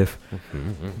is Biff?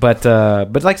 But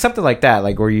like something like that,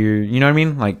 like where you know what I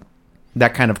mean, like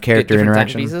that kind of character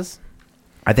interaction. Pieces.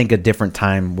 I think a different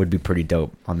time would be pretty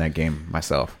dope on that game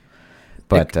myself.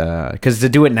 But because to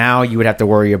do it now, you would have to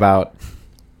worry about.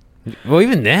 Well,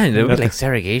 even then, it would be like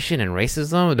segregation and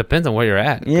racism. It depends on where you're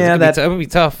at. 'Cause Yeah, it would be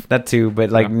tough. That too, but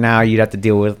like now you'd have to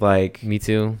deal with like Me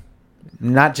too.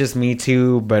 not just Me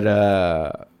Too,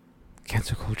 but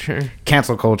Cancel culture.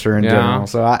 cancel culture in Yeah. general.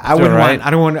 So I You're wouldn't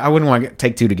right. want I wouldn't want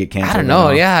Take-Two to get canceled. I don't know.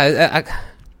 Yeah,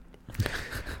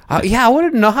 I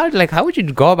wouldn't know how would you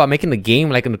go about making the game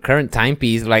like in the current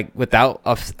timepiece like without.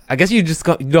 I guess you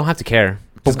don't have to care.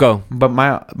 Just go. But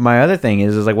my other thing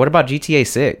is like, what about GTA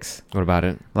 6? What about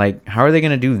it? Like, how are they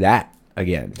gonna do that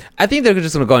again? I think they're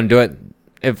just gonna go and do it.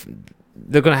 If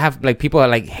they're gonna have like people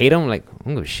that like hate them, like I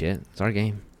don't give a shit. It's our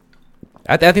game.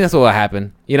 I think that's what will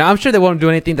happen. You know, I'm sure they won't do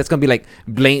anything that's gonna be like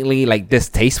blatantly like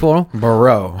distasteful.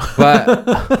 Bro.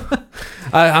 But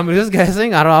I'm just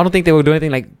guessing. I don't think they will do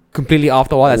anything like completely off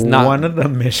the wall. That's not one of the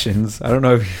missions. I don't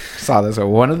know if you saw this, but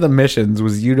one of the missions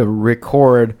was you to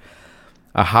record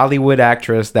a Hollywood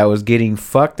actress that was getting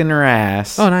fucked in her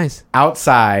ass. Oh, nice.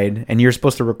 Outside, and you're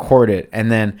supposed to record it.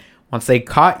 And then once they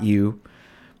caught you,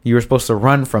 you were supposed to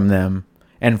run from them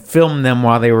and film them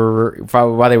while they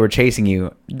were chasing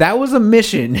you. That was a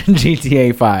mission in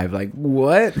GTA 5. Like,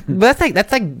 what? But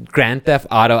that's like Grand Theft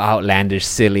Auto outlandish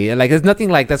silly. Like there's nothing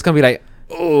like that's gonna be like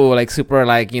like super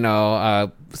like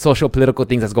social political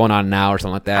things that's going on now or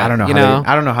something like that. I don't know.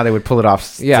 I don't know how they would pull it off.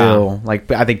 Still, Yeah.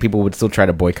 like I think people would still try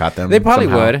to boycott them. They probably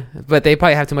somehow. would, but they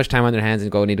probably have too much time on their hands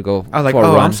and need to go. I was like, for a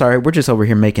oh, run. I'm sorry, we're just over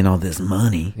here making all this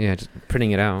money. Yeah, just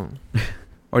printing it out.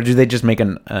 Or do they just make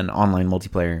an online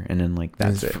multiplayer and then like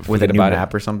that's Just it with a forget new about it.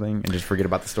 map or something and just forget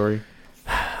about the story?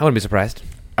 I wouldn't be surprised.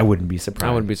 I wouldn't be surprised.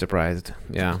 I wouldn't be surprised.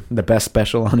 Yeah, The best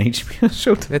special on HBO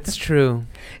Showtime. that's true.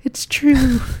 It's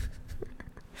true.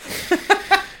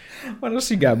 What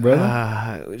else you got,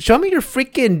 brother? Show me your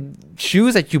freaking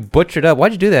shoes that you butchered up.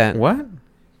 Why'd you do that? What?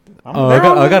 Oh, I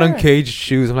got uncaged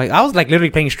shoes. I'm like, I was like literally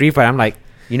playing Street Fighter. I'm like,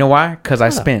 You know why? Because I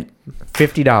Huh. spent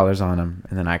 $50 on them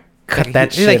and then I cut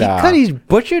that he's shit like, off. he's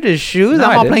butchered his shoes. No,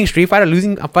 I'm I all didn't. playing Street Fighter,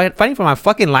 losing. I'm fighting for my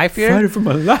fucking life here. Fighting for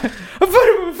my life. I'm fighting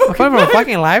for my I'm fighting for my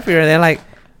fucking life here. And they're like,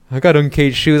 I got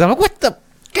uncaged shoes. I'm like, what the?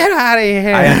 Get out of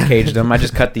here. I uncaged them. I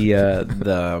just cut the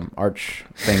arch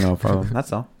thing off of them.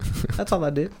 That's all. That's all I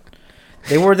did.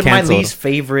 They were my Canceled. least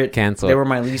favorite. Canceled. They were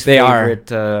my least They are. favorite.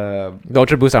 The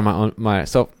Ultra Boosts are my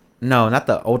No, not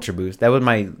the Ultra Boost. That was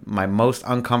my most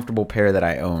uncomfortable pair that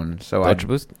I own. So Ultra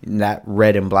Boost? That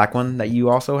red and black one that you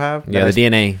also have. Yeah, the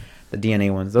DNA. The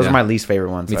DNA ones. Those are my least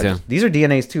favorite ones. Me too. These are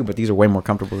DNAs too, but these are way more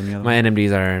comfortable than the other My ones.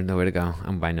 NMDs are the way to go.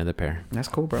 I'm buying another pair. That's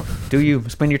cool, bro. Do you.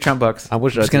 Spend your Trump bucks. I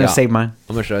wish I'm just going to save mine.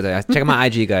 I'm going to show you. Check out my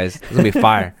IG, guys. It's going to be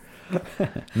fire.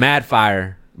 Mad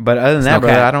fire. But other than that,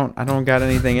 Snowcat. brother, I don't got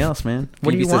anything else, man.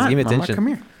 What do you want? Give me Mama? attention. Come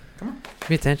here. Give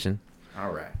me attention.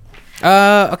 All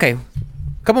right. Okay.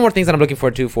 A couple more things that I'm looking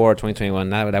forward to for 2021.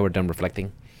 Now that we're done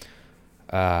reflecting.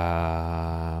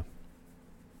 Nope,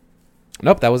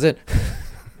 that was it.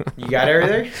 You got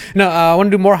everything? No, I want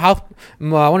to do more house.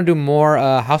 I want to do more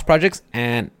house projects,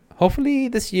 and hopefully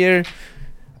this year,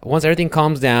 once everything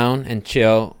calms down and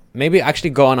chill, maybe actually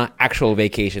go on an actual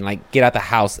vacation, like get out the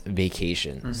house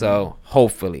vacation. Mm-hmm. So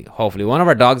hopefully, one of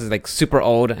our dogs is like super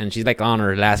old, and she's like on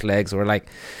her last legs. So we're like,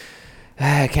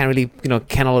 I can't really,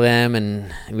 kennel them,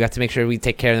 and we have to make sure we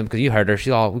take care of them because you heard her.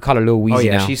 We call her Lil Weezy. Oh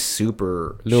yeah, now. she's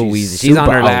super. Lil Weezy. She's on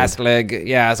her last leg.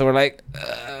 Yeah, so we're like,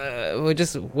 we'll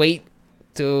just wait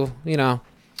till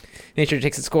nature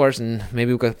takes its course, and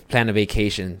maybe we could plan a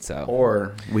vacation. So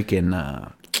Or we can.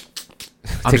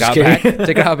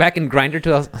 take her out back and grind her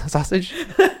to a sausage.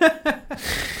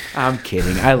 I'm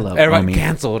kidding. I love Everybody Omi.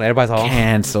 canceled. Everybody's all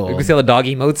Canceled. We can see all the dog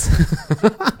emotes.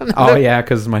 Oh yeah,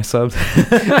 because my subs. No,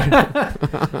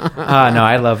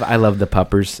 I love the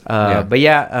puppers. Yeah. But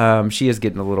yeah, she is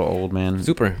getting a little old, man.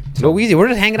 Super. So easy. We're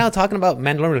just hanging out talking about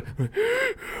Mandalorian.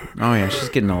 Oh yeah, she's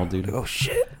getting old, dude. Oh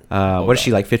shit. What is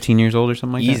she, like 15 years old or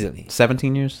something like Easily. that?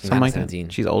 17 years, something Not like 17.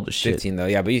 that. She's old as shit. 15 though.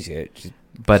 Yeah, but you see it. She's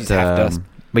But half dust.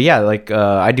 but yeah, like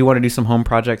I do want to do some home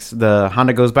projects. The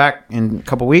Honda goes back in a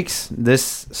couple weeks.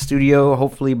 This studio,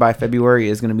 hopefully by February,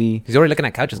 is going to be He's already looking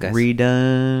at couches, guys.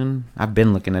 redone. I've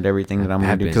been looking at everything that I'm going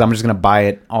Have to do been. because I'm just going to buy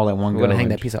it all at one We're go. gonna hang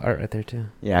and that piece of art right there too.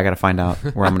 Yeah, I got to find out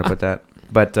where I'm going to put that.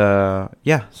 But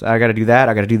yeah, so I got to do that.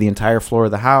 I got to do the entire floor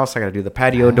of the house. I got to do the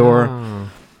patio door. Oh.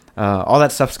 All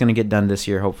that stuff's going to get done this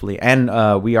year, hopefully. And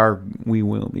we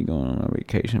will be going on a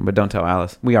vacation. But don't tell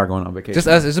Alice. We are going on vacation. Just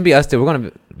us. It's gonna be us too. We're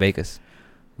going to Vegas.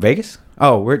 Vegas?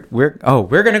 Oh, we're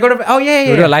gonna go to. Oh yeah.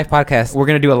 We're doing a live podcast. We're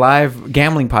gonna do a live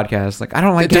gambling podcast. Like I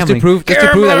don't like just gambling. to prove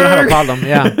that we don't have a problem.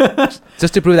 Yeah,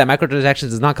 just to prove that microtransactions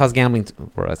does not cause gambling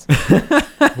for us.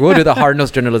 We'll do the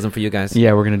hard-nosed journalism for you guys.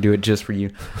 Yeah, we're gonna do it just for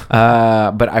you.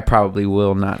 But I probably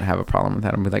will not have a problem with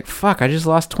that. I'll be like, fuck, I just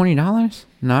lost $20.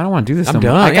 No, I don't want to do this. I'm no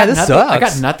more. done. I Yeah, got this nothing. I got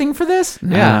sucks. nothing for this. Yeah,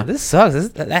 Nah. this sucks.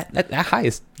 That high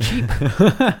is cheap.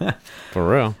 For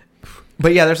real.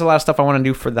 But yeah, there's a lot of stuff I want to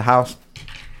do for the house,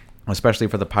 especially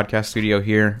for the podcast studio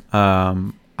here.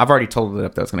 I've already told it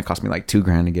up that it's gonna cost me like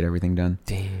 $2,000 to get everything done.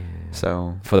 Damn.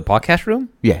 So For the podcast room?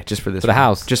 yeah, just for this For the room.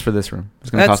 house. just for this room.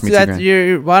 It's gonna cost me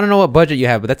 $2,000. Well, I don't know what budget you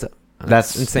have, but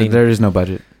That's insane. There is no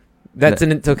budget,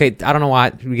 It's okay. I don't know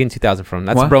why we're getting 2,000 from.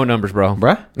 That's What? bro numbers, bro.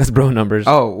 bruh. That's bro numbers.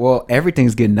 Oh, well,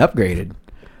 everything's getting upgraded.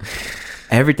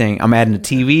 Everything. I'm adding a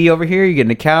TV over here. You're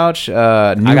getting a couch. New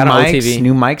got an old mics. TV.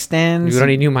 New mic stands. You don't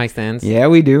need new mic stands. Yeah,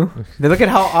 we do. Look at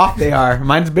how off they are.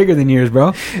 Mine's bigger than yours,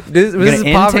 bro. This We're is gonna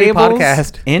end poverty tables,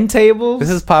 podcast. End tables. This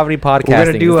is poverty podcasting. We're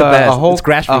gonna do it's the best. a whole It's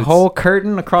grassroots. a whole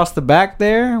curtain across the back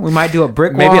there. We might do a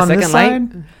brick Maybe wall a on this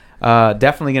second side.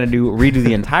 Definitely gonna redo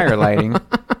the entire lighting.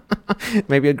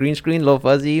 Maybe a green screen, low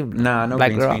fuzzy. Nah, no Black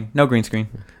green girl. screen. No green screen.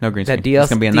 No green That screen. It's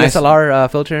gonna be a nice DSLR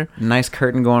filter. nice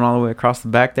curtain going all the way across the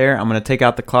back there. I'm gonna take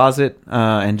out the closet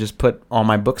and just put all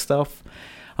my book stuff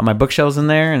on my bookshelves in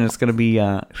there, and it's gonna be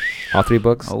All 3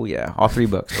 books. oh yeah, all 3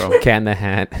 books, bro. Cat in the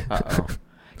Hat. Uh-oh.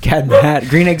 Cat and hat,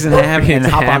 green eggs and ham, Green and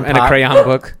eggs hop and ham on and a pop. crayon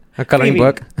book. A coloring Baby.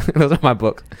 book. Those are my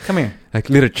books. Come here. Like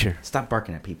literature. Stop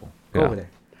barking at people. Go Yeah. over there.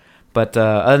 But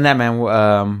other than that, man,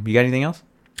 you got anything else?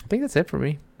 I think that's it for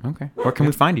me. Okay. Where can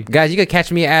we find you? Guys, you can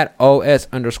catch me at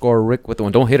OS_Rick with the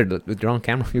one. Don't hit it with your own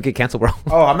camera. You get canceled, bro.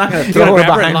 Oh, I'm not gonna You throw gonna it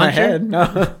grab her and behind my launch her? head.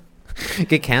 No.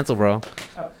 Get canceled, bro.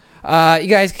 You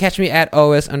guys can catch me at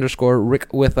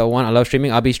OS_Rick with a one. I love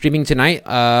streaming. I'll be streaming tonight.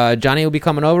 Johnny will be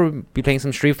coming over. Be playing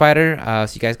some Street Fighter.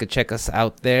 So you guys could check us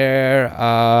out there.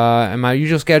 And my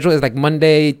usual schedule is like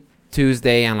Monday,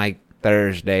 Tuesday, and like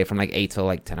Thursday from like 8 till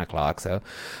like 10 o'clock. So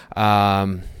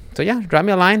yeah, drop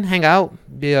me a line, hang out,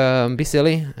 be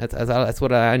silly. That's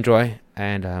what I enjoy.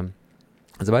 And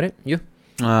that's about it. You?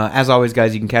 As always,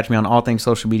 guys, you can catch me on all things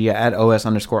social media at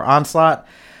OS_Onslaught.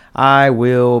 I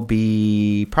will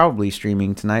be probably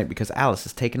streaming tonight because Alice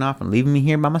is taking off and leaving me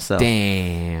here by myself.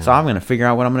 Damn. So I'm going to figure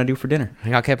out what I'm going to do for dinner.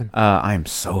 Hang out, Kevin. I am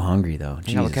so hungry, though.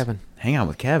 Hang out with Jesus. Kevin. Hang out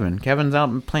with Kevin. Kevin's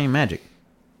out playing Magic.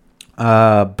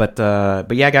 But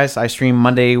yeah, guys, I stream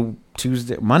Monday,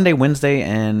 Wednesday,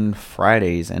 and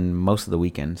Fridays, and most of the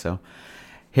weekend. So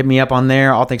hit me up on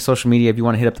there. All Things Social Media. If you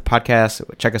want to hit up the podcast,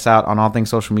 check us out on All Things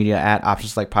Social Media at Option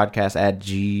Select Podcast at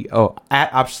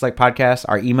Option Select Podcast.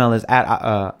 Our email is at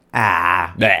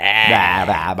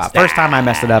first time I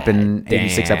messed it up in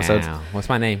 86 episodes. What's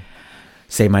my name?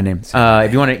 Say my name.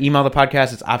 If you want to email the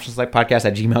podcast, it's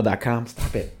optionselectpodcast@gmail.com.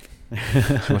 Stop it.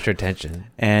 What's your attention?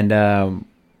 And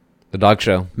The dog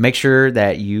show. make sure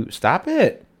that you stop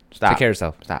it. Stop. Take care of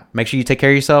yourself. Stop. Make sure you take care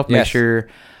of yourself. Make Yes. sure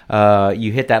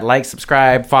you hit that like,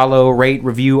 subscribe, follow, rate,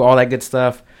 review, all that good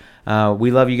stuff.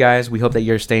 We love you guys. We hope that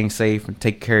you're staying safe and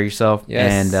take care of yourself.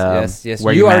 Yes, And yes.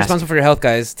 wear You your are mask. responsible for your health,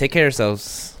 guys. Take care of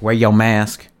yourselves. Wear your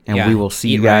mask, and Yeah. we will see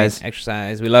Eat you guys right,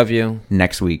 exercise. We love you.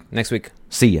 next week. Next week.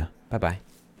 See ya. Bye-bye.